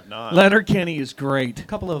 I have not. Leonard Kenny is great. A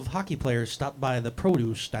couple of hockey players stopped by the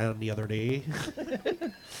produce stand the other day.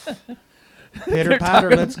 Pitter patter,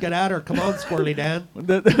 let's get at her. Come on, Squirrely Dan.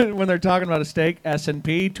 When they're talking about a steak,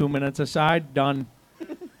 S&P, 2 minutes aside, done.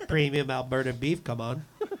 Premium Alberta beef, come on.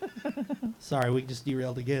 Sorry, we just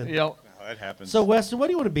derailed again. Yep. No, that happens. So, Weston, what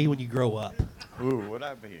do you want to be when you grow up? Ooh, what'd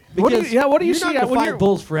I be? What do you- Because yeah, what do you you're see not gonna when fight you're-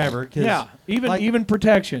 bulls forever. 'Cause, Yeah, like- even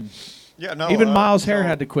protection. Yeah, no. Even Miles Hare so,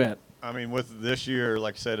 had to quit. I mean, with this year,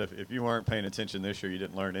 like I said, if you weren't paying attention this year, you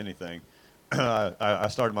didn't learn anything. I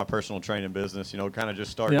started my personal training business. You know, kind of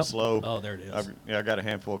just started Yep. slow. Oh, there it is. I got a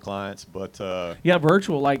handful of clients, but Yeah,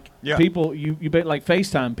 virtual, like Yeah. people, you bet like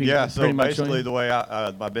FaceTime people. yeah. So pretty much, don't basically, you? the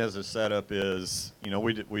way my business setup is, you know,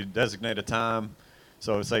 we designate a time.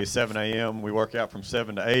 So say 7 a.m. We work out from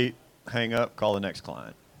 7 to 8. Hang up, call the next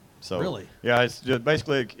client. So Really? yeah, it's just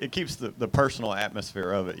basically it keeps the personal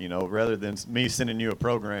atmosphere of it. You know, rather than me sending you a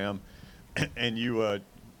program and you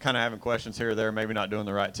kind of having questions here or there, maybe not doing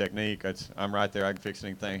the right technique. I'm right there. I can fix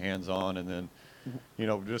anything hands on, and then, you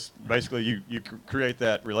know, just basically you create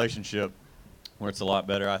that relationship where it's a lot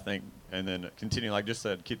better, I think, and then continue, like just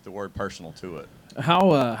said, keep the word personal to it.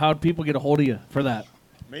 How do people get a hold of you for that?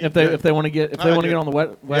 Me, If they want to get on the yeah,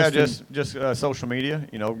 Western, just social media.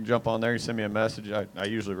 You know, jump on there. You send me a message. I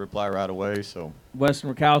usually reply right away. So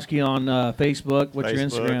Weston Rakowski on Facebook. What's your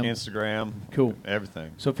Facebook, Instagram? Instagram, Cool.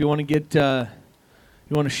 everything. So if you want to get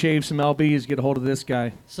you want to shave some lbs, get a hold of this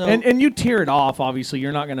guy. So- and you tear it off. Obviously,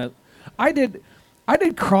 you're not gonna. I did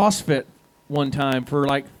CrossFit one time for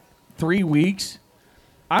like 3 weeks.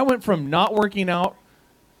 I went from not working out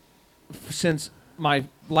since my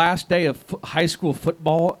last day of high school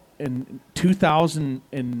football in 2000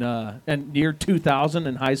 and year 2000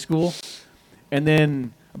 in high school, and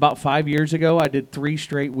then about 5 years ago, I did 3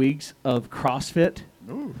 straight weeks of CrossFit.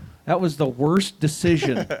 Ooh. That was the worst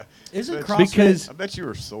decision. Isn't But- CrossFit? Because I bet you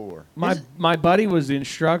were sore. my buddy was the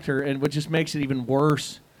instructor, and what just makes it even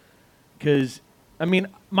worse, because I mean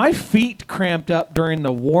my feet cramped up during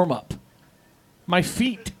the warm up. My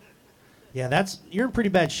feet. yeah, you're in pretty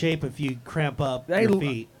bad shape if you cramp up Hey, your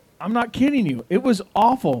feet. I'm not kidding you. It was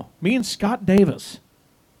awful. Me and Scott Davis,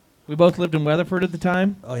 we both lived in Weatherford at the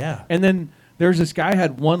time, Oh yeah. and then there's this guy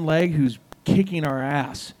had one leg who's kicking our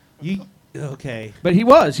ass. Okay? But he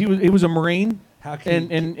was a Marine. How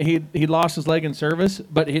can And he lost his leg in service,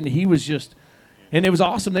 but he was just, and it was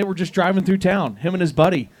awesome. They were just driving through town, him and his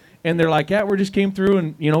buddy, and they're like, yeah, we just came through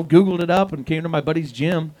and Googled it up and came to my buddy's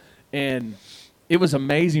gym, and it was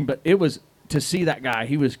amazing. But it was to see that guy,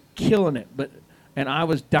 he was killing it, and I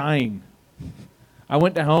was dying. I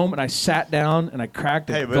went to home and I sat down and I cracked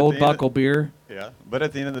a Hey, but at Gold the end of- Buckle beer, Yeah, but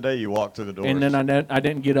at the end of the day, you walk through the doors. and then I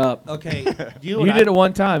didn't get up. Okay. Do you know You what did it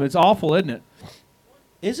one time. It's awful, isn't it?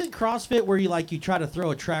 Isn't CrossFit where you try to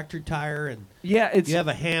throw a tractor tire and Yeah, it's you have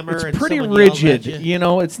a hammer? it's and pretty someone yells at rigid.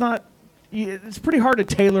 you? It's not. It's pretty hard to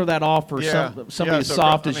tailor that off for somebody as so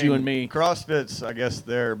soft I as you mean, and me. CrossFit's, I guess,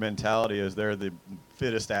 their mentality is they're the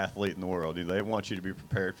fittest athlete in the world. They want you to be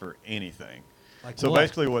prepared for anything. Like So what?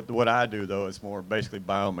 basically, what I do though is more basically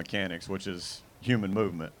biomechanics, which is human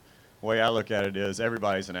movement. The way I look at it is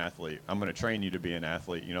everybody's an athlete. I'm going to train you to be an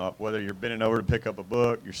athlete. You know, whether you're bending over to pick up a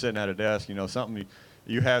book, you're sitting at a desk, something.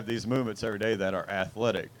 You have these movements every day that are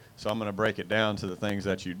athletic. So I'm going to break it down to the things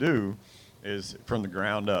that you do is from the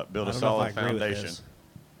ground up, build I a don't know if solid I agree with foundation. this.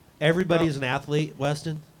 Everybody's an athlete,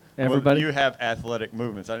 Weston. Well, Everybody. you have athletic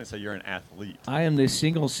movements. I didn't say you're an athlete. I am the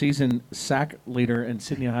single season sack leader in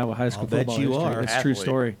Sydney, Iowa high school bet football you history. are. It's a true Athlete.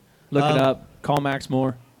 story. Look it up. Call Max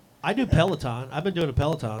Moore. I do Peloton. I've been doing a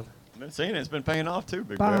Peloton. I've been seeing it. It's been paying off too,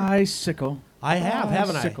 Big Bear. Bicycle. I have,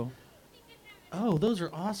 haven't I? Bicycle. Oh, those are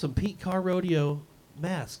awesome Pete Car Rodeo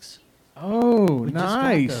masks. Oh, We just got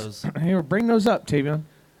nice. those. Here, bring those up, Tavion.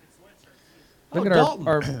 Look at Dalton.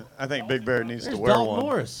 our. I think Big Bear needs There's to wear Dalton one.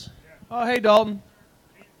 Morris. Oh, hey, Dalton.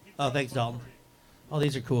 Oh, thanks, Dalton. Oh,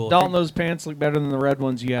 these are cool. Dalton, those pants look better than the red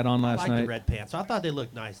ones you had on I last like night. the red pants. I thought they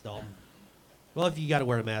looked nice, Dalton. Well, if you got to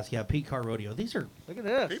wear a mask, yeah, Pete Car Rodeo. These are Look at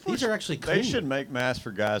this. People these are actually clean. They should make masks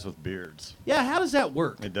for guys with beards. Yeah, how does that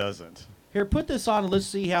work? It doesn't. Here, put this on and let's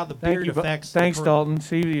see how the Thank beard you. affects. the Thanks, per- Dalton.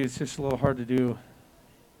 See, it's just a little hard to do.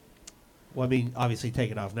 Well, I mean, obviously, take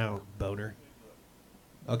it off now, boner.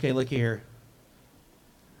 Okay, look here.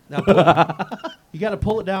 Now, you got to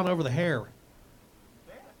pull it down over the hair.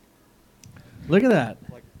 Look at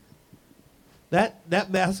that.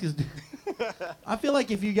 That mask is. I feel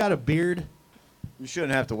like if you got a beard, You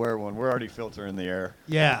shouldn't have to wear one. We're already filtering the air.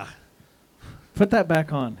 yeah. Put that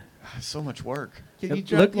back on. So much work. Can you It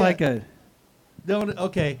try- looked yeah. like a. Don't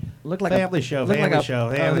okay. Looked like Family a show. looked Family like a- show.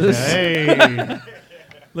 oh, Family this- show. Hey,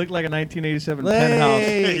 Looked like a 1987 penthouse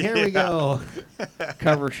hey, here we go.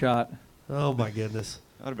 cover shot. Oh my goodness.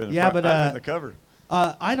 I'd have been Yeah, the, but, I'd have been the cover.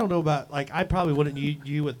 I don't know about I probably wouldn't use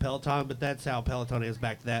you with Peloton, but that's how Peloton is.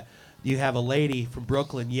 Back to that, you have a lady from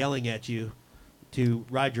Brooklyn yelling at you to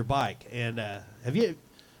ride your bike, and have you?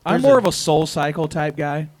 I'm there's more of a Soul Cycle type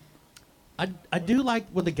guy. I do like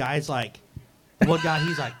when the guy's like, one guy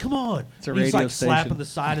he's like, come on, It's a and he's radio like slapping station. the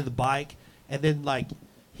side of the bike, and then like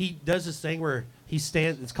he does this thing where he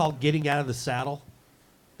stands. It's called getting out of the saddle.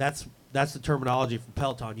 That's the terminology for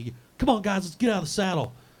Peloton. You come on guys, let's get out of the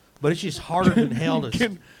saddle. but it's just harder than hell to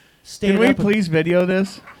stand Can we up. please video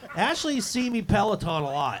this? Ashley's seen me Peloton a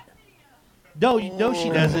lot. No, you know she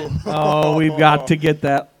doesn't. Oh, we've got to get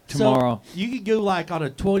that tomorrow. So you could go like on a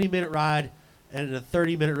 20-minute ride and a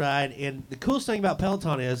 30-minute ride. And the coolest thing about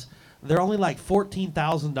Peloton is they're only like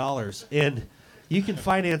 $14,000. And you can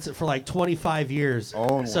finance it for like 25 years.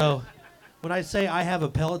 Oh, so when I say I have a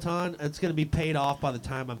Peloton, it's going to be paid off by the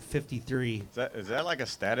time I'm 53. Is that like a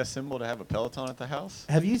status symbol to have a Peloton at the house?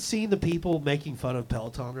 Have you seen the people making fun of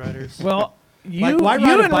Peloton riders? Well, Like, why ride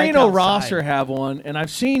you a and bike Reno outside? Rosser have one, and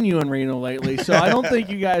I've seen you and Reno lately, so I don't think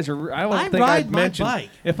you guys are. I don't I think ride I'd my mention. bike.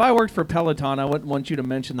 If I worked for Peloton, I wouldn't want you to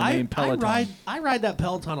mention the name Peloton. I ride that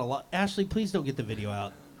Peloton a lot. Ashley, please don't get the video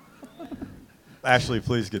out. Ashley,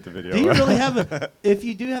 please get the video. Do you really have a? If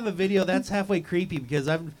you do have a video, that's halfway creepy because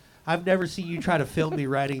I've never seen you try to film me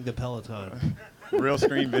riding the Peloton. Real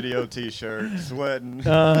screen video T-shirt, sweating,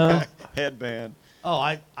 headband. Oh,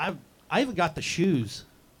 I even got the shoes.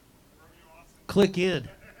 Click in.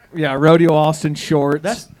 Yeah, Rodeo Austin shorts.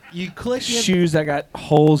 That's you click in. shoes that got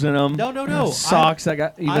holes in them. No. Socks that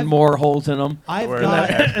got even I've- more holes in them, I've Where got.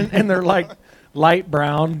 that- and they're like light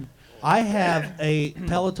brown. I have a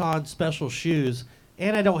Peloton special shoes,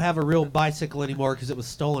 and I don't have a real bicycle anymore because it was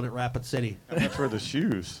stolen at Rapid City. How much were the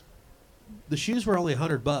shoes? The shoes were only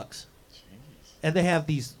 $100, and they have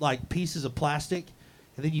these like pieces of plastic,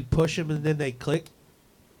 and then you push them, and then they click,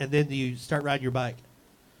 and then you start riding your bike.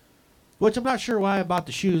 Which I'm not sure why I bought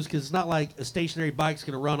the shoes because it's not like a stationary bike's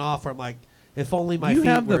gonna run off. Or I'm like, if only my You feet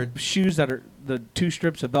have were. the shoes that are the 2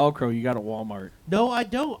 strips of Velcro you got at Walmart. No, I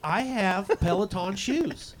don't. I have Peloton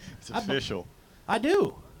shoes. It's official. I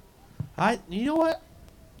do. You know what?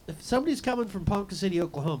 If somebody's coming from Ponca City,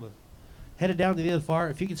 Oklahoma, headed down to the other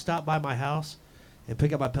far, if you could stop by my house and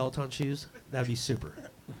pick up my Peloton shoes, that'd be super.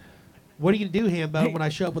 What are you gonna do, Hambone, when I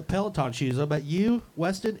show up with Peloton shoes? I bet you,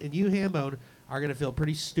 Weston, and you, Hambone, are gonna feel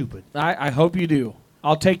pretty stupid. I hope you do.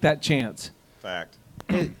 I'll take that chance. Fact.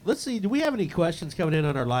 Hey, let's see. Do we have any questions coming in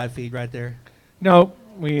on our live feed right there? No,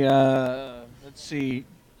 we let's see.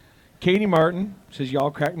 Katie Martin says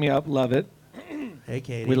y'all crack me up, love it. Hey,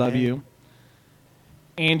 Katie. We love hey. you.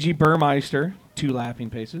 Angie Burmeister, 2 laughing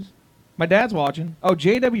faces. My dad's watching. Oh,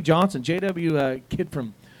 J.W. Johnson, J.W. Kid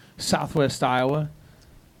from Southwest Iowa.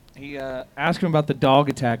 He asked him about the dog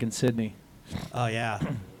attack in Sydney. Oh yeah.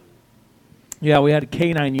 Yeah, we had a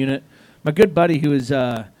K9 unit. My good buddy who was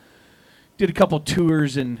did a couple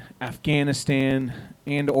tours in Afghanistan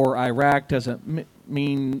and or Iraq. Doesn't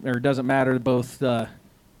mean or doesn't matter. Both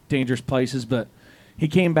dangerous places, but he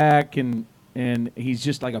came back and he's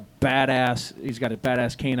just like a badass. He's got a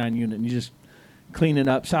badass K9 unit, and he's just cleaning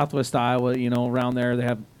up Southwest Iowa. You know, around there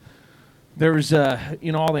there's all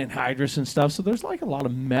the anhydrous and stuff. So there's like a lot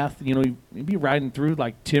of meth. You know, you'd be riding through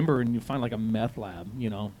like timber and you find like a meth lab.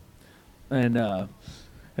 You know. And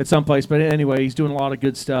at some place, but anyway, he's doing a lot of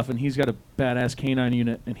good stuff, and he's got a badass K9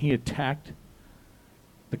 unit, and he attacked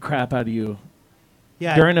the crap out of you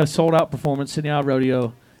Yeah. during a sold-out performance, Sydney Isle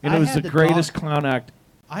Rodeo, and I it was had the the greatest clown act.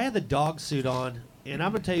 I had the dog suit on, and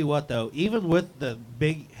I'm gonna tell you what though, even with the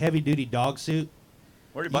big heavy duty dog suit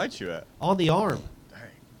Where did he bite you at? on the arm, Dang.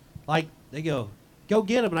 like they go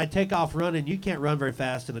get him, and I take off running. You can't run very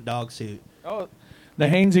fast in a dog suit. Oh, the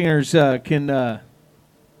Hainsingers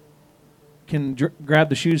can grab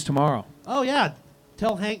the shoes tomorrow. Oh yeah,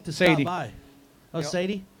 tell Hank to Sadie. stop by. Oh, Yep.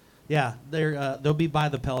 Sadie, yeah, they'll be by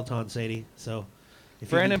the Peloton, Sadie. So, if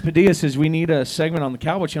you Brandon need- Padilla says we need a segment on the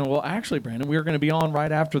Cowboy Channel. Well, actually, Brandon, we're going to be on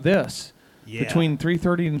right after this, yeah. between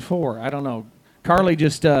 3:30 and 4. I don't know. Carly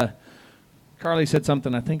said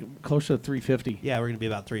something. I think close to 3:50. Yeah, we're gonna be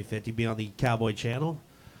about 3:50. Be on the Cowboy Channel,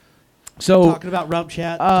 So talking about Rump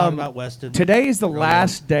Chat, talking about Weston. today is the Rodeo.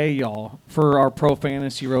 last day, y'all, for our Pro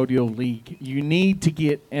Fantasy Rodeo League. You need to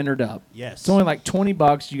get entered up. Yes. It's only like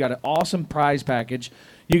 $20. You got an awesome prize package.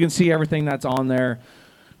 You can see everything that's on there.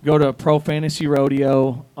 Go to Pro Fantasy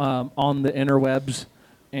Rodeo on the interwebs,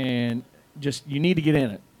 and just you need to get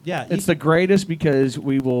in it. Yeah, It's the greatest because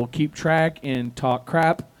we will keep track and talk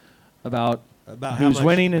crap about about how who's much-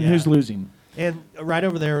 winning and yeah. who's losing. And right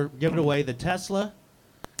over there, giving away the Tesla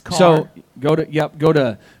car. So go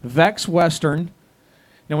to Vex Western.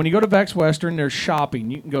 Now, when you go to Vex Western, there's shopping.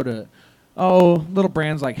 You can go to little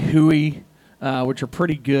brands like Huey, which are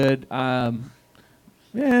pretty good. I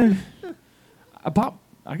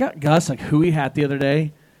got Gus like Huey hat the other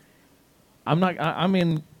day. I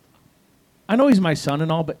know he's my son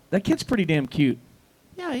and all, but that kid's pretty damn cute.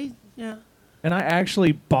 yeah. And I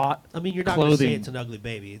actually bought. I mean, you're not going to say Clothing. it's an ugly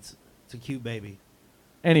baby. It's a cute baby.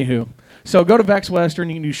 Anywho, so go to Vex Western.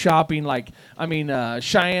 You can do shopping.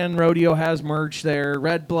 Cheyenne Rodeo has merch there.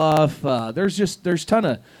 Red Bluff. There's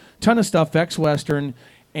ton ton of stuff, Vex Western,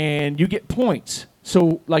 and you get points.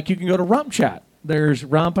 So, like, you can go to Rump Chat. There's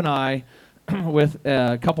Rump and I with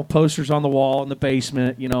a couple posters on the wall in the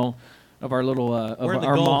basement, of our little of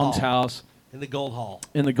our mom's house. In the Gold Hall.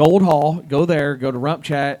 In the Gold Hall. Go there, go to Rump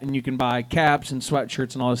Chat, and you can buy caps and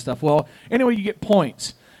sweatshirts and all this stuff. Well, anyway, you get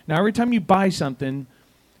points. Now, every time you buy something,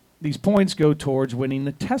 these points go towards winning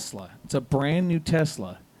the Tesla. It's a brand new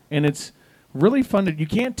Tesla, and it's really fun. You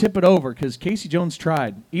can't tip it over because Casey Jones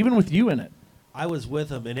tried, even with you in it. I was with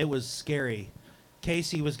him, and it was scary.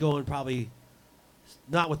 Casey was going probably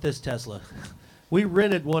not with this Tesla. We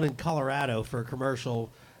rented one in Colorado for a commercial.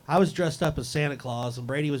 I was dressed up as Santa Claus, and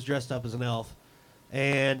Brady was dressed up as an elf.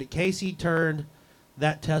 And Casey turned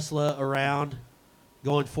that Tesla around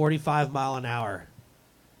going 45 mile an hour.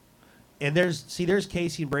 And there's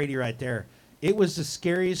Casey and Brady right there. It was the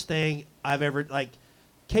scariest thing I've ever,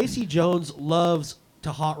 Casey Jones loves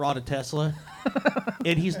to hot rod a Tesla.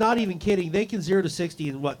 And he's not even kidding. They can 0 to 60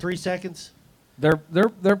 in, 3 seconds?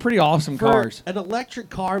 They're pretty awesome cars. An electric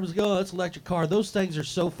car, I was going, that's an electric car. Those things are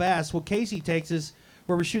so fast. Well, Casey takes us,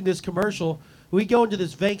 where we're shooting this commercial. We go into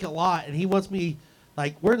this vacant lot, and he wants me,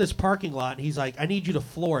 we're in this parking lot, and he's like, I need you to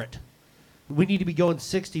floor it. We need to be going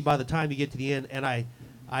 60 by the time you get to the end. And I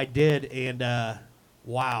did, and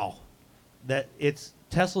wow.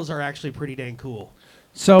 Teslas are actually pretty dang cool.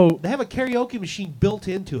 So they have a karaoke machine built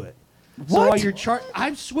into it. What? So while you're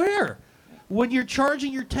I swear, when you're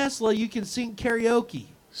charging your Tesla, you can sing karaoke.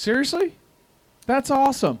 Seriously? That's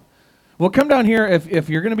awesome. Well, come down here if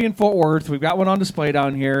you're going to be in Fort Worth. We've got one on display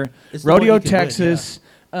down here. It's the one Rodeo you can Texas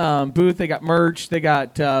booth. They got merch. They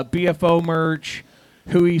got BFO merch,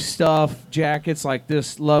 Huey stuff, jackets like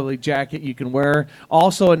this lovely jacket you can wear.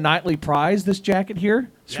 Also a nightly prize, this jacket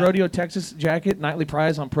here. It's Rodeo Texas jacket, nightly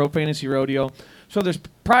prize on Pro Fantasy Rodeo. So there's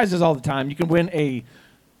prizes all the time. You can win a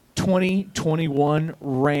 2021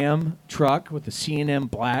 Ram truck with the C&M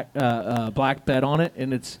black bed on it,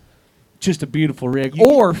 and it's just a beautiful rig.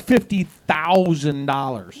 Or $50,000.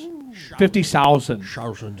 $50,000.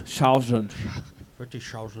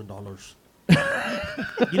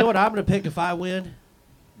 $50,000. You know what I'm going to pick if I win?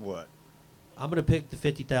 What? I'm going to pick the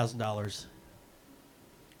 $50,000. I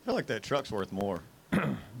feel like that truck's worth more.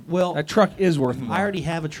 Well, that truck is worth more. I already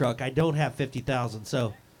have a truck. I don't have $50,000,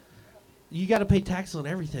 so you got to pay tax on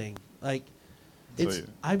everything. I'm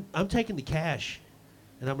taking the cash,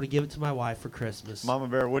 and I'm going to give it to my wife for Christmas. Mama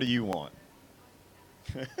Bear, what do you want?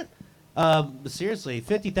 But seriously,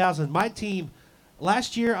 $50,000. My team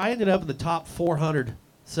last year, I ended up in the top 400.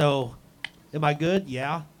 So, am I good?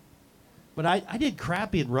 Yeah. But I did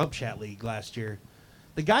crappy in Rump Chat League last year.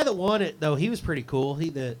 The guy that won it, though, he was pretty cool.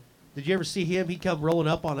 Did you ever see him? He come rolling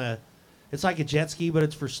up on it's like a jet ski, but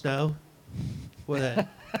it's for snow. Or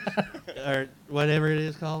whatever it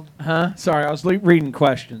is called. Huh? Sorry, I was reading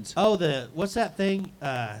questions. Oh, what's that thing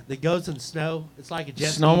that goes in snow? It's like a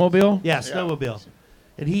jet ski. Snowmobile? Yeah, snowmobile.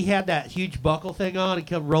 And he had that huge buckle thing on and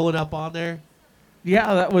come rolling up on there.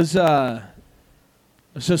 Yeah, that was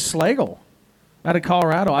just Slagle out of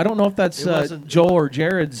Colorado. I don't know if that's Joel or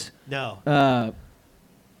Jared's. No.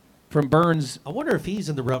 From Burns. I wonder if he's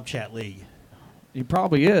in the Rump Chat League. He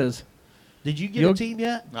probably is. Did you get a team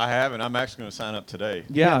yet? I haven't. I'm actually going to sign up today.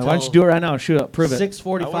 Yeah, why don't you do it right now? Shoot up, prove it.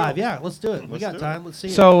 6:45. Yeah, let's do it. We got time. Let's see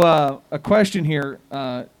it. So, a question here,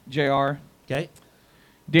 JR. Okay.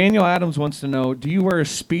 Daniel Adams wants to know, do you wear a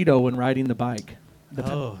Speedo when riding the bike?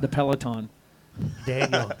 The Peloton.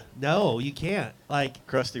 Daniel. No, you can't.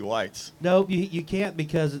 Crusty Whites. No, you can't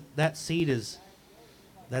because that seat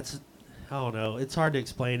I don't know. It's hard to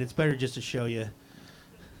explain. It's better just to show you.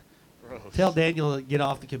 Gross. Tell Daniel to get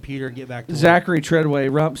off the computer and get back to Zachary Treadway.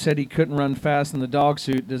 Rump said he couldn't run fast in the dog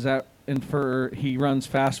suit. Does that infer he runs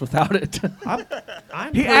fast without it?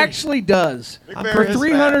 He actually does. For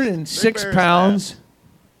 306 pounds.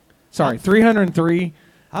 Sorry, 303.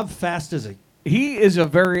 I'm fast as a. He is a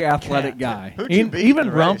very athletic guy.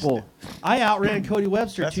 Even Rumpel. I outran Cody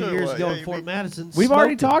Webster 2 years ago in Fort Madison. We've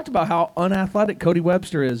already talked about how unathletic Cody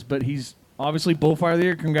Webster is, but he's obviously Bullfire of the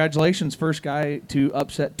Year. Congratulations, first guy to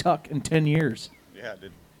upset Tuck in 10 years. Yeah,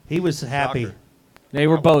 dude. He was happy. They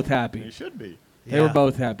were both happy. He should be. They were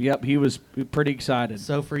both happy. Yep, he was pretty excited.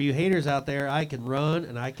 So for you haters out there, I can run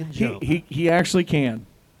and I can jump. He actually can.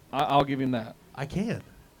 I'll give him that. I can.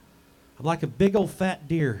 I'm like a big old fat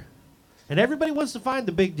deer. And everybody wants to find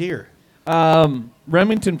the big deer.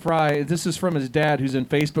 Remington Fry, this is from his dad who's in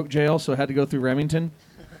Facebook jail, so I had to go through Remington.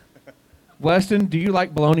 Weston, do you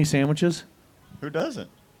like bologna sandwiches? Who doesn't?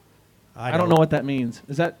 I don't know what that means.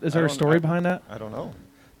 Is there a story behind that? I don't know.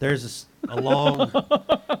 There's a long,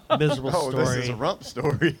 miserable story. This is a Rump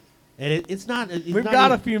story. And it's not. We've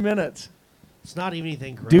got a few minutes. It's not even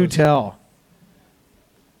anything gross. Do tell.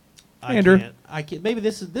 Andrew. I can't. Maybe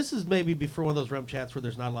this is maybe before one of those rump chats where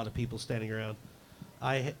there's not a lot of people standing around.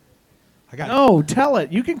 I got No, tell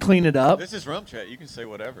it. You can clean it up. This is Rump Chat. You can say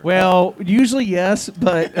whatever. Well, usually yes,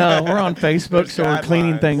 but we're on Facebook, so we're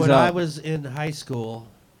cleaning guidelines. things when up. I was in high school,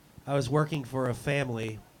 I was working for a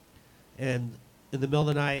family, and in the middle of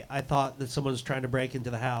the night, I thought that someone was trying to break into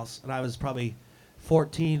the house, and I was probably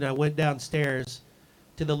 14. I went downstairs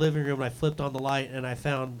to the living room, and I flipped on the light, and I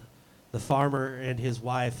found the farmer and his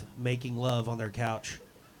wife making love on their couch.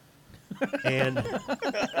 And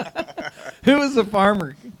Who was the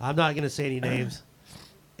farmer? I'm not going to say any names.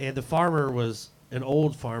 And the farmer was an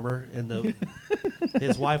old farmer, and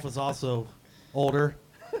his wife was also older.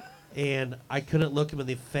 And I couldn't look him in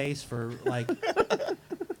the face for like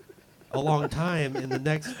a long time. And the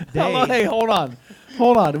next day, Hey, hold on.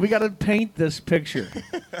 We got to paint this picture.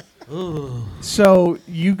 ooh. So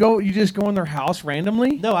you just go in their house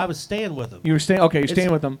randomly? No, I was staying with him, You were staying. Okay, you're It's-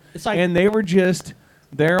 staying with them, it's like- and they were just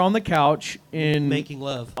there on the couch in making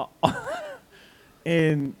love.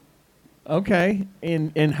 in. Okay,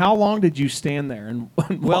 and how long did you stand there and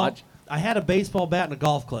Well, watch? I had a baseball bat and a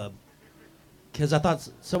golf club because I thought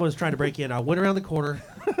someone was trying to break in. I went around the corner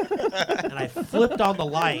and I flipped on the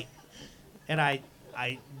light, and I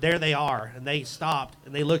there they are, and they stopped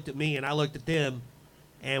and they looked at me and I looked at them,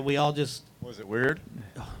 and we all just Was it weird?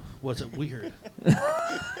 was it weird?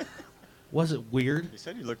 Was it weird? You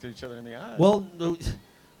said you looked at each other in the eyes. Well,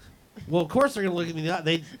 well, of course they're gonna look at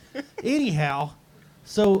me. Anyhow.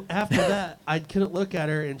 So after that, I couldn't look at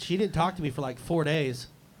her, and she didn't talk to me for like 4 days.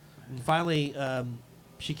 And finally,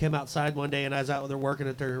 she came outside one day, and I was out with her working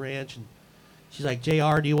at their ranch, and she's like,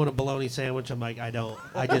 "JR, do you want a bologna sandwich?" I'm like, "I don't.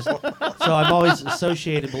 I just." So I've always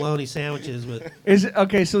associated bologna sandwiches with. Is it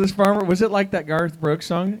okay? So this farmer, was it like that Garth Brooks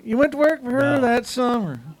song? You went to work for her No. that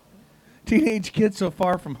summer. Teenage kid so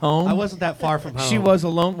far from home. I wasn't that far from home. She was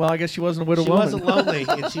alone. Well, I guess she wasn't a widow She woman. wasn't lonely,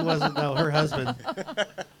 and she wasn't. No, her husband.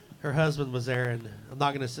 Her husband was there, and I'm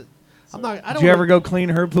not gonna sit. I'm not. I don't. Did you ever wanna- go clean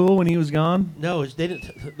her pool when he was gone? No, they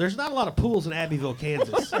didn't. There's not a lot of pools in Abbeville,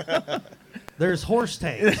 Kansas. There's horse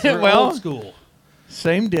tanks. They're Well- old school.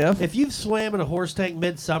 Same diff. If you've swam in a horse tank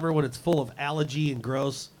midsummer when it's full of algae and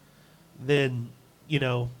gross, then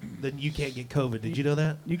then you can't get COVID. Did you know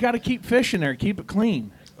that? You got to keep fish in there. Keep it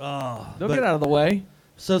clean. Oh, Don't get out of the way.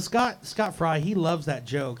 So Scott Fry, he loves that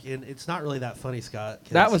joke, and it's not really that funny, Scott.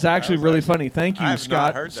 'cause That was actually was really actually- funny. Thank I you, have not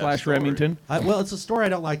Scott heard that / story. Remington. well, it's a story I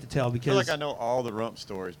don't like to tell I because feel like I know all the Rump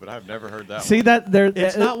stories, but I've never heard that See one. that there?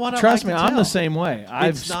 It's not one I Trust like me, to I'm the tell. same way.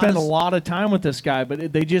 I've It's not spent a as- lot of time with this guy,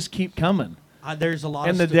 but they just keep coming. there's a lot.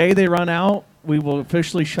 And of the day they run out, we will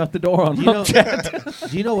officially shut the door on Do you know- Rump Chat.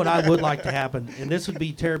 Do you know what I would like to happen? And this would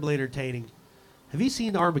be terribly entertaining. Have you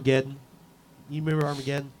seen Armageddon? You remember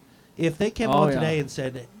Armageddon? If they came Oh, on yeah. today and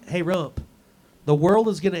said, "Hey, Rump, the world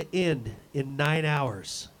is going to end in 9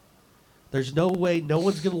 hours. There's no way, no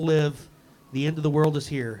one's going to live. The end of the world is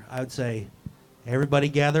here." I would say, "Everybody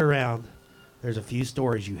gather around. There's a few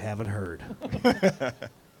stories you haven't heard."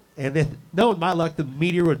 And then, knowing my luck, the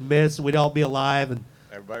meteor would miss, and we'd all be alive, and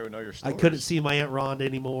Everybody would know your I stories. couldn't see my Aunt Rhonda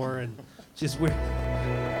anymore, and just weird.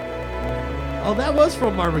 Oh, that was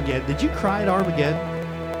from Armageddon. Did you cry at Armageddon?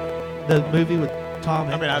 The movie with Tom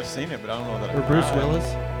I Hanks mean, I've seen it, but I don't know that I or Bruce cried.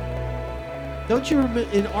 Willis. Don't you remember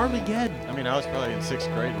in Armageddon? I mean, I was probably in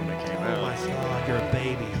 6th grade when it came Oh my out. God, you're a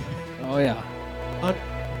baby. Oh yeah.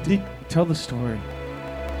 Did, Tell the story.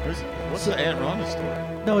 What's So- the Aunt Rhonda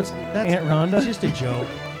story? no, that's Aunt Rhonda? It's just a joke.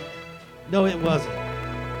 No, it wasn't.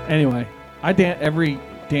 Anyway, every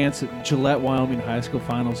dance at Gillette, Wyoming high school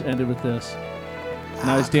finals ended with this. And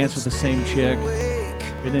I was dancing with the same chick,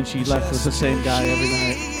 and then she left with the same guy every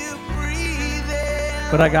night.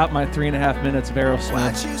 But I got my 3.5 minutes of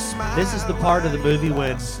Aerosmith. This is the part of the movie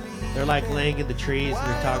when they're like laying in the trees and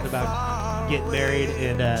they're talking about getting married,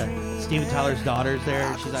 and Steven Tyler's daughter's there,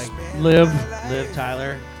 and she's like, Liv. Liv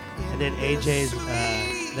Tyler, and then AJ's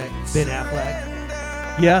that Ben Affleck.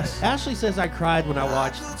 Yes. Ashley says I cried when I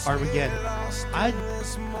watched Armageddon.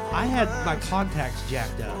 I had my contacts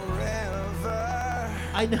jacked up.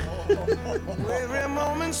 I know.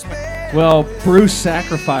 Well, Bruce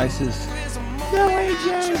sacrifices. No,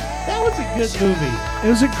 AJ, that was a good movie. It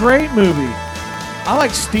was a great movie. I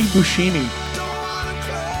like Steve Buscemi.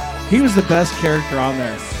 He was the best character on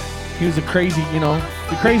there. He was a crazy,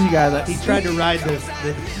 the crazy guy that He tried to ride the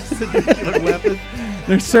nuclear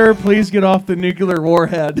weapon. Sir, please get off the nuclear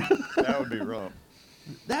warhead. That would be Rump.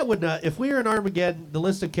 That would not. If we were in Armageddon, the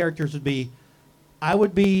list of characters would be,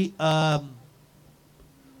 I'd be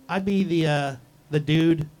the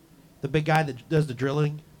dude, the big guy that does the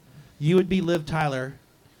drilling. You would be Liv Tyler.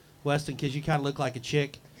 Weston, because you kind of look like a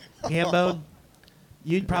chick. Hambone,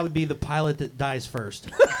 you'd probably be the pilot that dies first.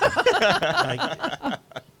 Like,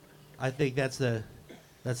 I think that's the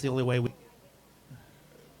only way we.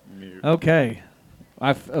 Okay.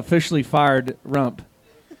 I've officially fired Rump.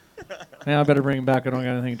 Now I better bring him back. I don't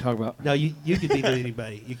got anything to talk about. No, you could be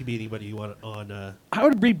anybody. You could be anybody you want on. I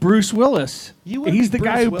would be Bruce Willis. He's the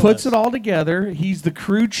guy who puts it all together. He's the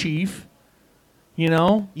crew chief. You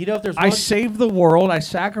know if there's I save the world. I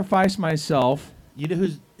sacrifice myself. You know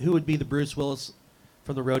who would be the Bruce Willis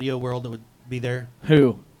from the rodeo world that would be there?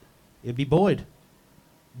 Who? It'd be Boyd.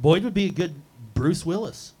 Boyd would be a good Bruce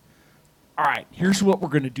Willis. All right, here's what we're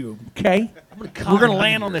going to do, okay? We're going to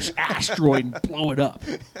land on this asteroid and blow it up.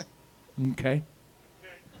 Okay?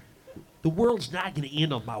 The world's not going to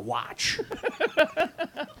end on my watch.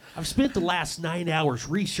 I've spent the last 9 hours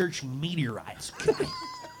researching meteorites. Okay?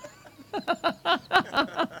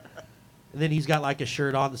 And then he's got like a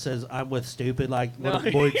shirt on that says "I'm with stupid," like one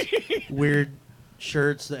of Boyd's weird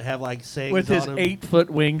shirts that have like sayings with his on them. 8-foot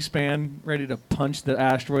wingspan, ready to punch the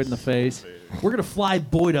asteroid in the face. We're gonna fly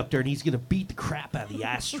Boyd up there, and he's gonna beat the crap out of the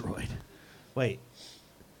asteroid. Wait,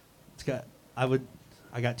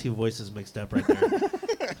 I got two voices mixed up right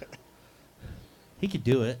there. He could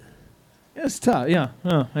do it. It's tough, yeah.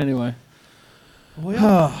 Anyway.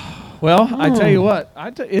 Well, I tell you what,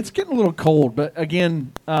 it's getting a little cold, but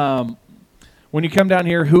again, when you come down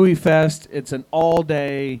here, Hui Fest, it's an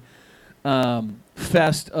all-day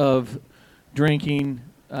fest of drinking.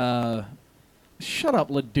 Shut up,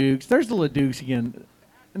 Ledukes. There's the Ledukes again.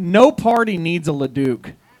 No party needs a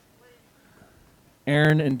Leduc.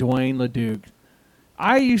 Aaron and Dwayne Leduc.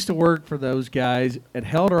 I used to work for those guys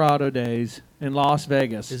at Eldorado Days in Las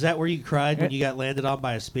Vegas. Is that where you cried when you got landed on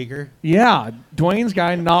by a speaker? Yeah. Dwayne's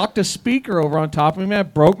guy knocked a speaker over on top of me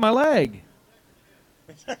and broke my leg.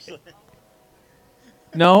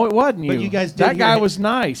 No, it wasn't you. But you guys did that guy was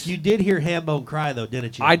nice. You did hear Hambone cry, though,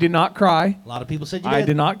 didn't you? I did not cry. A lot of people said you I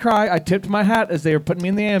did not cry. I tipped my hat as they were putting me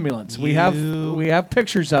in the ambulance. We have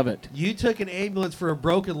pictures of it. You took an ambulance for a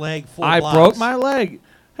broken leg 4 I blocks. broke my leg.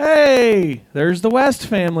 Hey, there's the West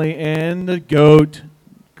family and the GOAT.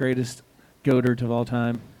 Greatest Goatert of all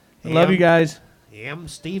time. I love you guys. I'm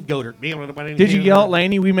Steve Goatert. Did you yell at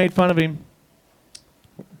Laney? We made fun of him.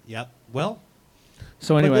 Yep. Well.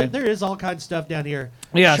 So anyway. There is all kinds of stuff down here.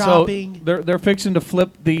 Yeah, shopping. So they're fixing to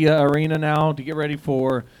flip the arena now to get ready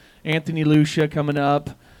for Anthony Lucia coming up,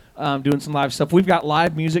 doing some live stuff. We've got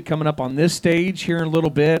live music coming up on this stage here in a little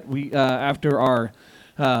bit. We after our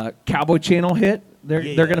Cowboy Channel hit, they're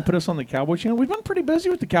going to put us on the Cowboy Channel. We've been pretty busy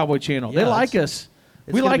with the Cowboy Channel. Yeah, they like us.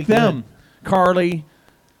 We like them. Carly,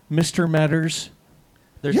 Mr. Metters.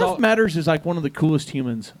 Jeff Metters is like one of the coolest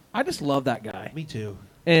humans. I just love that guy. Me too.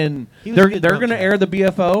 And they're going to air the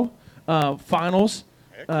BFO finals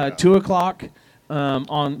 2 o'clock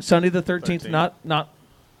on Sunday the 13th. Not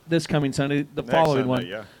this coming Sunday, the Next following Sunday, one.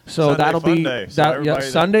 yeah. So Sunday that'll Fun be Day. So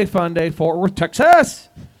Sunday Fun Day, Fort Worth, Texas.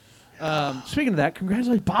 Speaking of that,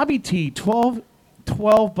 congratulations, Bobby T. 12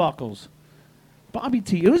 buckles. Bobby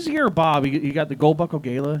T. It was the year of Bob. He got the Gold Buckle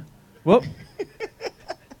Gala. Whoop.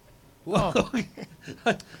 Whoa.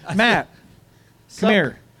 Matt, come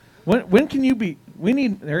here. When can you be? We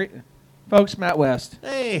need folks. Matt West.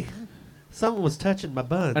 Hey, someone was touching my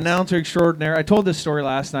buns. Announcer extraordinaire. I told this story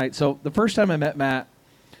last night. So the first time I met Matt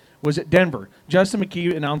was at Denver. Justin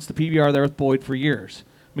McKee announced the PBR there with Boyd for years.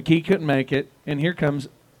 McKee couldn't make it, and here comes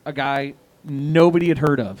a guy nobody had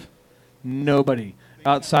heard of. Nobody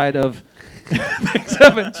outside of things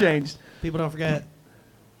haven't changed. People don't forget.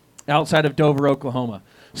 Outside of Dover, Oklahoma.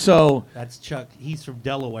 So that's Chuck. He's from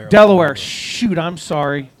Delaware. Delaware. Shoot, I'm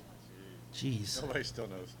sorry. Jeez. Nobody still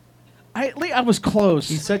knows. I was close.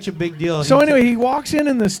 He's such a big deal. So anyway, he walks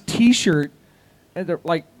in this T-shirt, and they're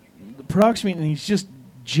like the production meeting, and he's just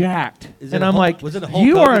jacked. And I'm like,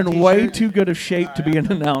 you are in way too good of shape to be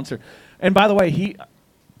an announcer. And by the way, him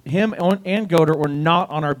and Goatert were not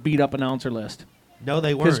on our beat-up announcer list. No,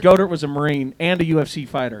 they weren't. Because Goatert was a Marine and a UFC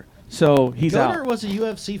fighter. So he's out. Goatert was a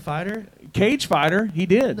UFC fighter? Cage fighter. He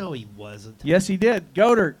did. No, he wasn't. Yes, he did.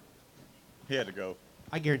 Goatert. He had to go.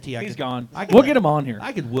 I guarantee he's gone. We'll we'll get him on here.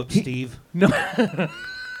 I could whoop Steve. No. All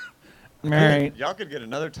right. Y'all could get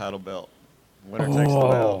another title belt. Winner takes the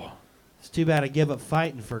belt. It's too bad I give up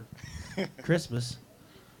fighting for Christmas.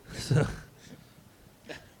 So.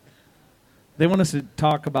 They want us to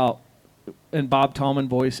talk about in Bob Tallman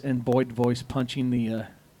voice and Boyd voice punching the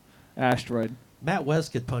asteroid. Matt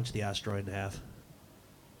West could punch the asteroid in half.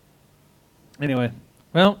 Anyway,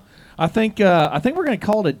 well, I think we're going to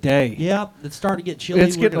call it a day. Yeah, it's starting to get chilly.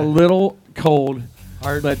 It's getting a little cold.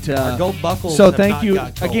 But our gold buckles. So have thank not you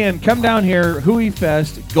got gold. again. Come down here, Hui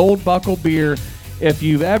Fest, Gold Buckle beer. If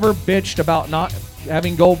you've ever bitched about not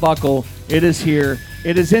having Gold Buckle, it is here.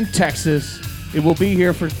 It is in Texas. It will be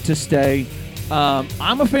here to stay.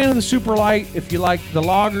 I'm a fan of the Super Light. If you like the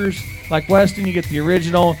lagers, like Weston, you get the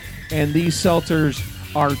original, and these seltzers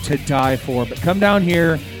are to die for. But come down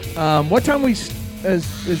here. What time is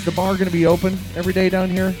the bar going to be open every day down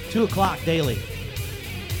here? 2 o'clock daily.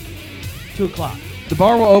 2 o'clock. The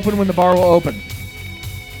bar will open when the bar will open.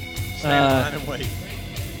 Stand in line and wait.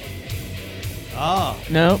 Oh.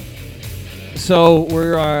 No. So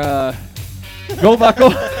we're Gold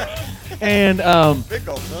Buckle. And Big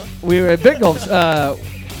gulps, huh? we were at Big Gulps. Yeah.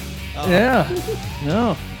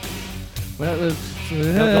 No. Well,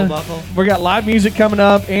 Gold buckle. we got live music coming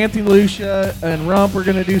up. Anthony, Lucia, and Rump are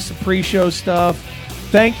going to do some pre-show stuff.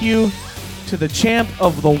 Thank you to the champ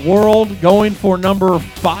of the world going for number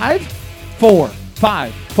 4. Going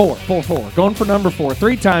for number 4.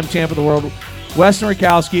 3-time champ of the world, Weston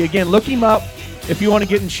Rakowski. Again, look him up if you want to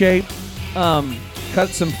get in shape, cut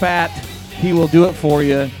some fat. He will do it for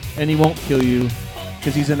you, and he won't kill you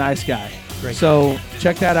because he's a nice guy. Great. So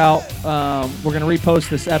check that out. We're going to repost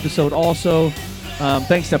this episode also.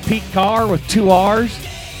 Thanks to Pete Carr with 2 R's,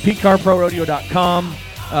 PeteCarrProRodeo.com,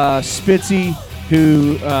 Spitzy,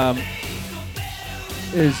 who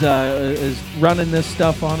is running this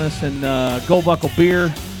stuff on us, and Gold Buckle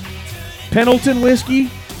Beer, Pendleton Whiskey.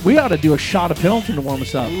 We ought to do a shot of Pendleton to warm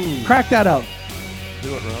us up. Ooh. Crack that out.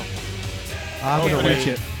 Do it, bro. I'm gonna gonna reach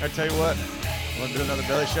wait. it. I tell you what. Want to do another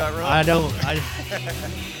belly shot, Ron? I don't.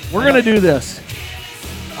 We're going to do this.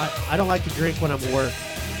 I don't like to drink when I'm at work.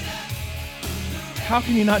 How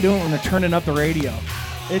can you not do it when they're turning up the radio?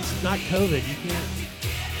 It's not COVID. You can't.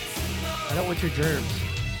 I don't want your germs.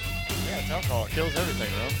 Yeah, it's alcohol. It kills everything,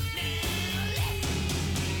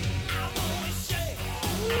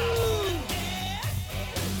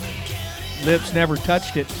 bro. Lips never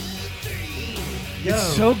touched it. Yo.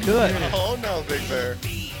 It's so good. Oh, no, Big Bear.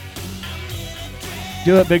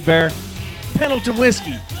 Do it, Big Bear. Pendleton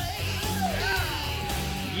Whiskey.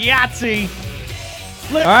 Yahtzee.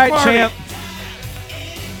 Flip All right, party. champ.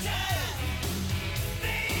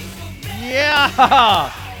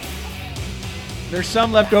 Yeah. There's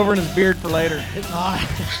some left over in his beard for later. It's hot.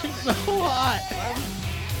 It's so hot.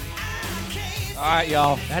 All right,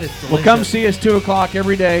 y'all. That is delicious. Well, come see us 2 o'clock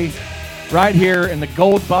every day right here in the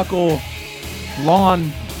Gold Buckle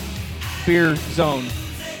Lawn Beer Zone.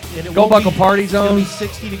 And it Gold won't Buckle Party It's gonna be Zone.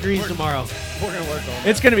 60 degrees tomorrow. We're going to work on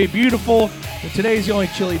It's going to be beautiful. Today's the only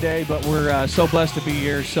chilly day, but we're so blessed to be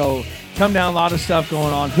here. So come down, a lot of stuff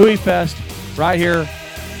going on. Hui Fest right here,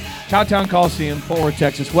 Cowtown Coliseum, Fort Worth,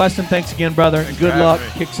 Texas. Weston, thanks again, brother, and good for luck.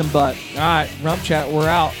 having me. Kick some butt. All right, Rump Chat, we're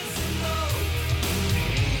out.